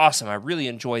was awesome. I really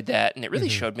enjoyed that, and it really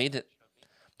showed me that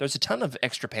there's a ton of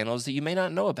extra panels that you may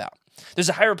not know about. There's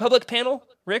a High Republic panel.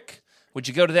 Rick, would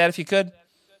you go to that if you could?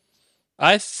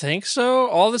 I think so.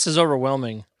 All this is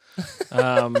overwhelming.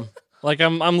 Like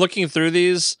I'm looking through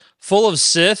these full of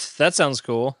Sith. That sounds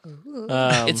cool.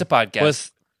 It's a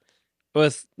podcast.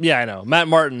 With I know Matt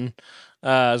Martin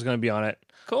is going to be on it.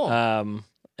 Cool.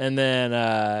 And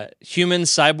then human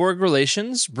cyborg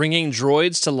relations, bringing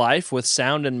droids to life with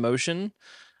sound and motion.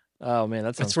 Oh man,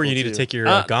 that sounds That's where you cool, need to too. take your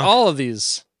Gonk. all of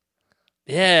these.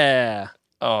 Yeah.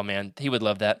 Oh man, he would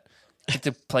love that. Get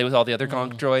to play with all the other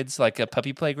Gonk droids like a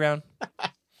puppy playground.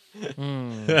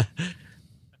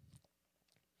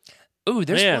 Ooh,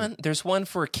 there's one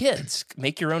for kids.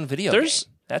 Make your own video game.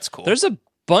 That's cool. There's a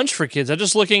bunch for kids. I'm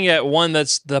just looking at one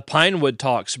that's the Pinewood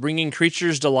Talks, bringing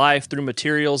creatures to life through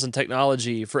materials and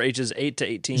technology for ages 8 to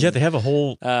 18. Yeah, they have a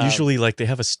whole. Usually, like they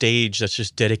have a stage that's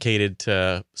just dedicated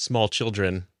to small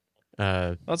children.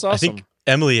 That's awesome. I think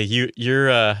Emily,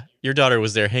 your daughter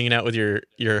was there hanging out with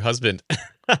your husband.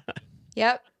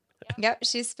 Yep.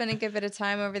 She spent a good bit of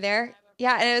time over there.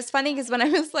 Yeah, and it was funny because when I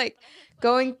was like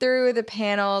going through the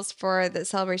panels for the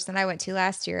celebration that I went to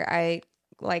last year, I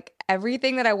like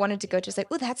everything that I wanted to go to was like,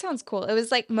 oh, that sounds cool. It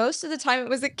was like most of the time it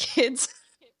was a kids,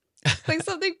 like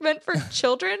something meant for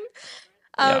children.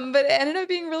 But it ended up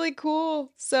being really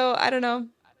cool. So I don't know.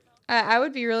 I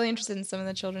would be really interested in some of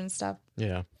the children's stuff.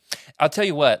 Yeah. I'll tell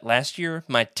you what, last year,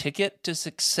 my ticket to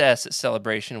success at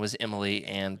Celebration was Emily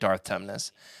and Darth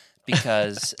Tumnus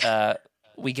because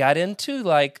we got into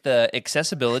like the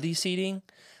accessibility seating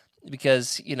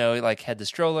because, like had the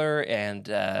stroller and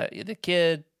the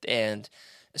kid. And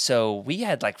so we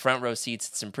had like front row seats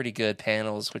at some pretty good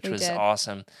panels, which was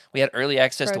awesome. We had early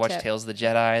access to watch Tales of the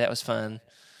Jedi. That was fun.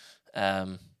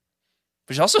 Which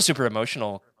was also super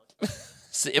emotional.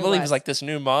 So Emily was like this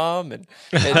new mom, and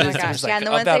Oh my gosh, was, like, yeah. And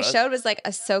the ones they showed was like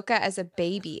Ahsoka as a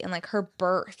baby and like her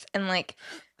birth, and like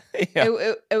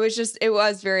it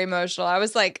was very emotional. I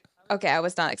was like, okay, I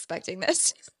was not expecting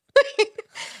this.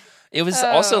 It was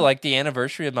also like the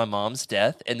anniversary of my mom's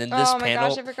death, and then this oh my panel,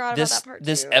 gosh, I forgot about that part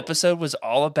this too. episode was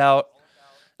all about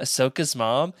Ahsoka's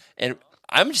mom, and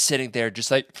I'm just sitting there,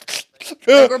 just like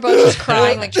we're both just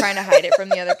crying, like trying to hide it from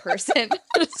the other person,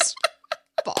 just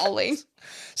bawling.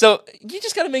 So you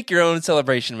just got to make your own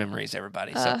celebration memories,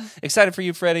 everybody. So excited for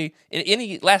you, Freddie.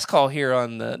 Any last call here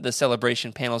on the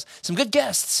celebration panels? Some good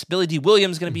guests. Billy D.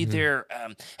 Williams going to be there.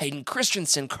 Hayden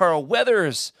Christensen, Carl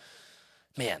Weathers.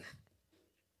 Man,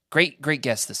 great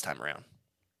guests this time around.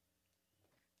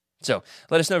 So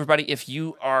let us know, everybody, if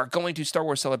you are going to Star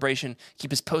Wars Celebration.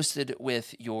 Keep us posted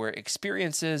with your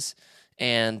experiences,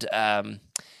 and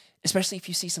especially if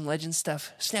you see some Legends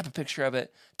stuff, snap a picture of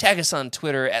it. Tag us on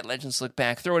Twitter at Legends Look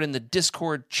Back. Throw it in the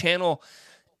Discord channel,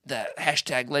 the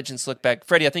hashtag Legends Look Back.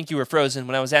 Freddie, I think you were frozen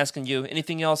when I was asking you.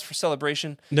 Anything else for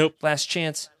Celebration? Nope. Last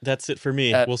chance. That's it for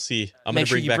me. We'll see. I'm Make gonna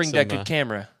sure bring you back bring some, that good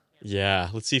camera. Yeah,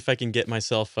 let's see if I can get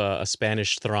myself a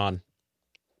Spanish Thrawn.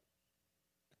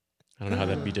 I don't know how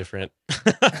that'd be different.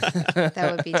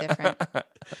 That would be different.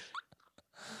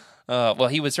 Well,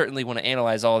 he would certainly want to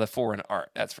analyze all the foreign art,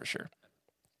 that's for sure.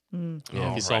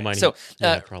 Yeah, if you saw mine, So, he'd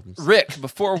have problems. Rick,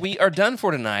 before we are done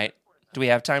for tonight, do we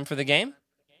have time for the game?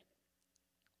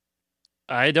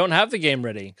 I don't have the game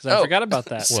ready because I Oh. forgot about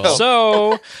that. Well.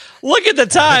 So, look at the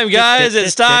time, guys.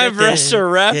 It's time for us to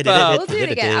wrap We'll up. do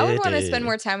it again. I would want to spend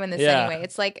more time on this Yeah. anyway.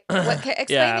 It's like, explain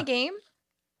Yeah. the game.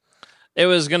 It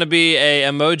was going to be a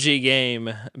emoji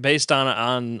game based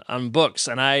on books,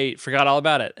 and I forgot all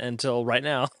about it until right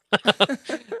now.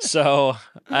 So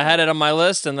I had it on my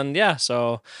list, and then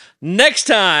so next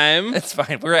time. It's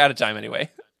fine. We're out of time anyway.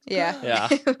 Yeah. Yeah.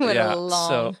 What Yeah, a long.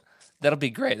 So that'll be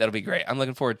great. That'll be great. I'm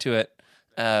looking forward to it.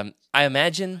 I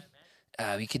imagine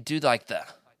we could do like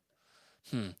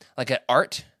like an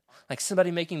art, like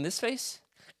somebody making this face,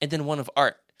 and then one of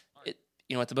art. You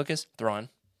know what the book is? Thrawn.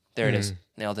 There it is.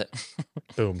 Nailed it.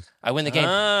 Boom. I win the game.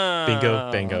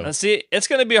 Bingo, bingo. Now, see, it's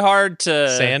going to be hard to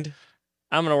Sand.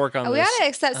 I'm going to work on We this. got to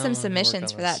accept I'm some gonna work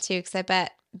submissions on for this. that too, because I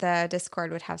bet the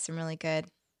Discord would have some really good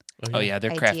Oh yeah,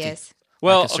 they're crafty. ideas.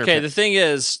 Well, like a okay. serpent. The thing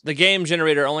is, the game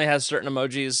generator only has certain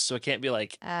emojis, so it can't be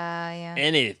like Yeah.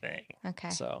 anything. Okay.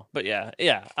 So, but yeah.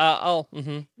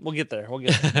 We'll get there. We'll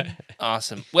get there.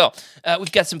 Awesome. Well,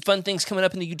 we've got some fun things coming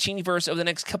up in the Utiniverse over the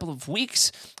next couple of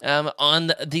weeks.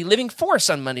 On the Living Force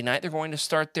on Monday night, they're going to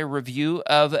start their review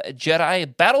of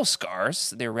Jedi Battle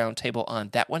Scars, their roundtable on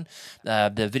that one.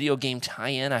 The video game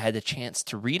tie-in, I had the chance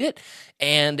to read it,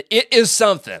 and it is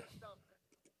something.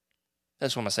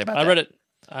 That's what I'm going to say about that. I read it.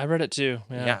 I read it too.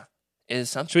 Yeah. It is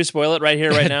something. Should we spoil it right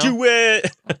here, right now? Do it.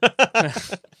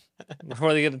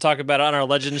 Before they get to talk about it on our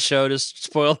Legends show, just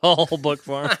spoil the whole book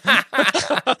for them.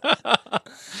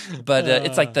 But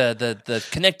it's like the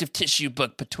connective tissue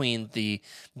book between the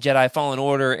Jedi Fallen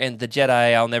Order and the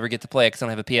Jedi I'll never get to play because I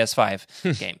don't have a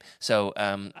PS5 game. So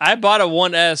I bought a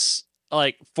 1S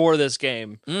like for this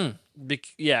game. Mm.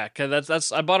 Because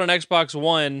that's I bought an Xbox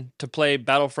One to play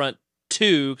Battlefront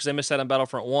 2 because I missed out on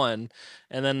Battlefront 1,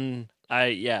 and then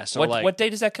what day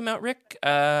does that come out, Rick?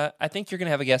 I think you're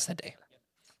gonna have a guest that day.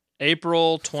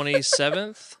 April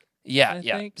 27th. Yeah.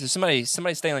 think. So somebody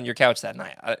staying on your couch that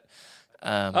night.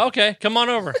 Okay, come on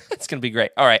over. It's going to be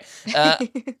great. All right.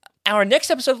 Our next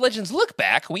episode of Legends Look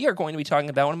Back, we are going to be talking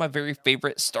about one of my very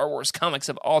favorite Star Wars comics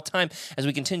of all time as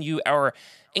we continue our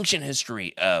ancient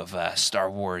history of Star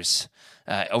Wars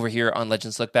over here on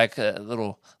Legends Look Back, a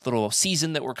little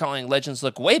season that we're calling Legends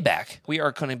Look Way Back. We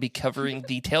are going to be covering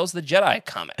the Tales of the Jedi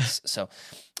comics. So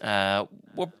I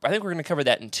think we're going to cover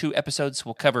that in 2 episodes.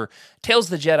 We'll cover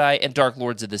Tales of the Jedi and Dark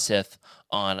Lords of the Sith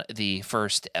on the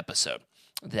first episode.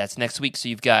 That's next week, so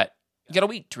you've got a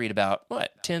week to read about,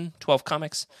 10, 12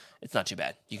 comics? It's not too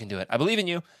bad. You can do it. I believe in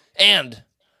you. And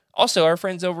also, our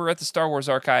friends over at the Star Wars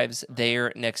Archives,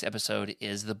 their next episode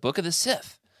is the Book of the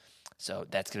Sith. So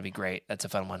that's going to be great. That's a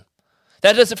fun one.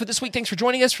 That does it for this week. Thanks for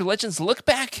joining us for Legends Look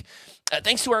Back.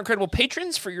 Thanks to our incredible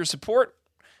patrons for your support.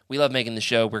 We love making the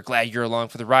show. We're glad you're along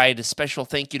for the ride. A special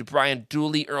thank you to Brian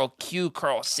Dooley, Earl Q,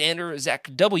 Carl Sander, Zach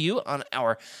W. on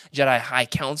our Jedi High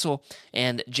Council,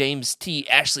 and James T.,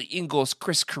 Ashley Ingalls,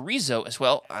 Chris Carrizo as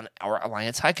well on our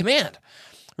Alliance High Command.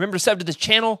 Remember to sub to this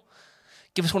channel.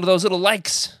 Give us one of those little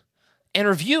likes and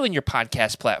review in your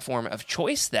podcast platform of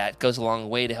choice. That goes a long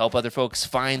way to help other folks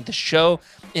find the show,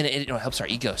 and it helps our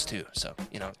egos too. So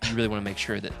you really want to make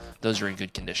sure that those are in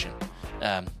good condition,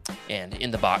 and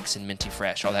in the box and minty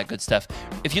fresh, all that good stuff.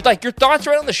 If you'd like your thoughts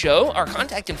right on the show, our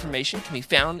contact information can be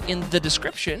found in the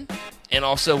description, and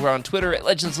also we're on Twitter at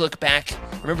Legends Look Back.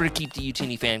 Remember to keep the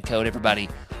Utini fan code, everybody,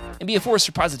 and be a force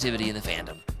for positivity in the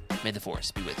fandom. May the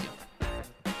force be with you.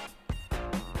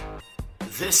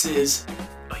 This is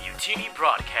a Utini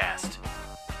broadcast.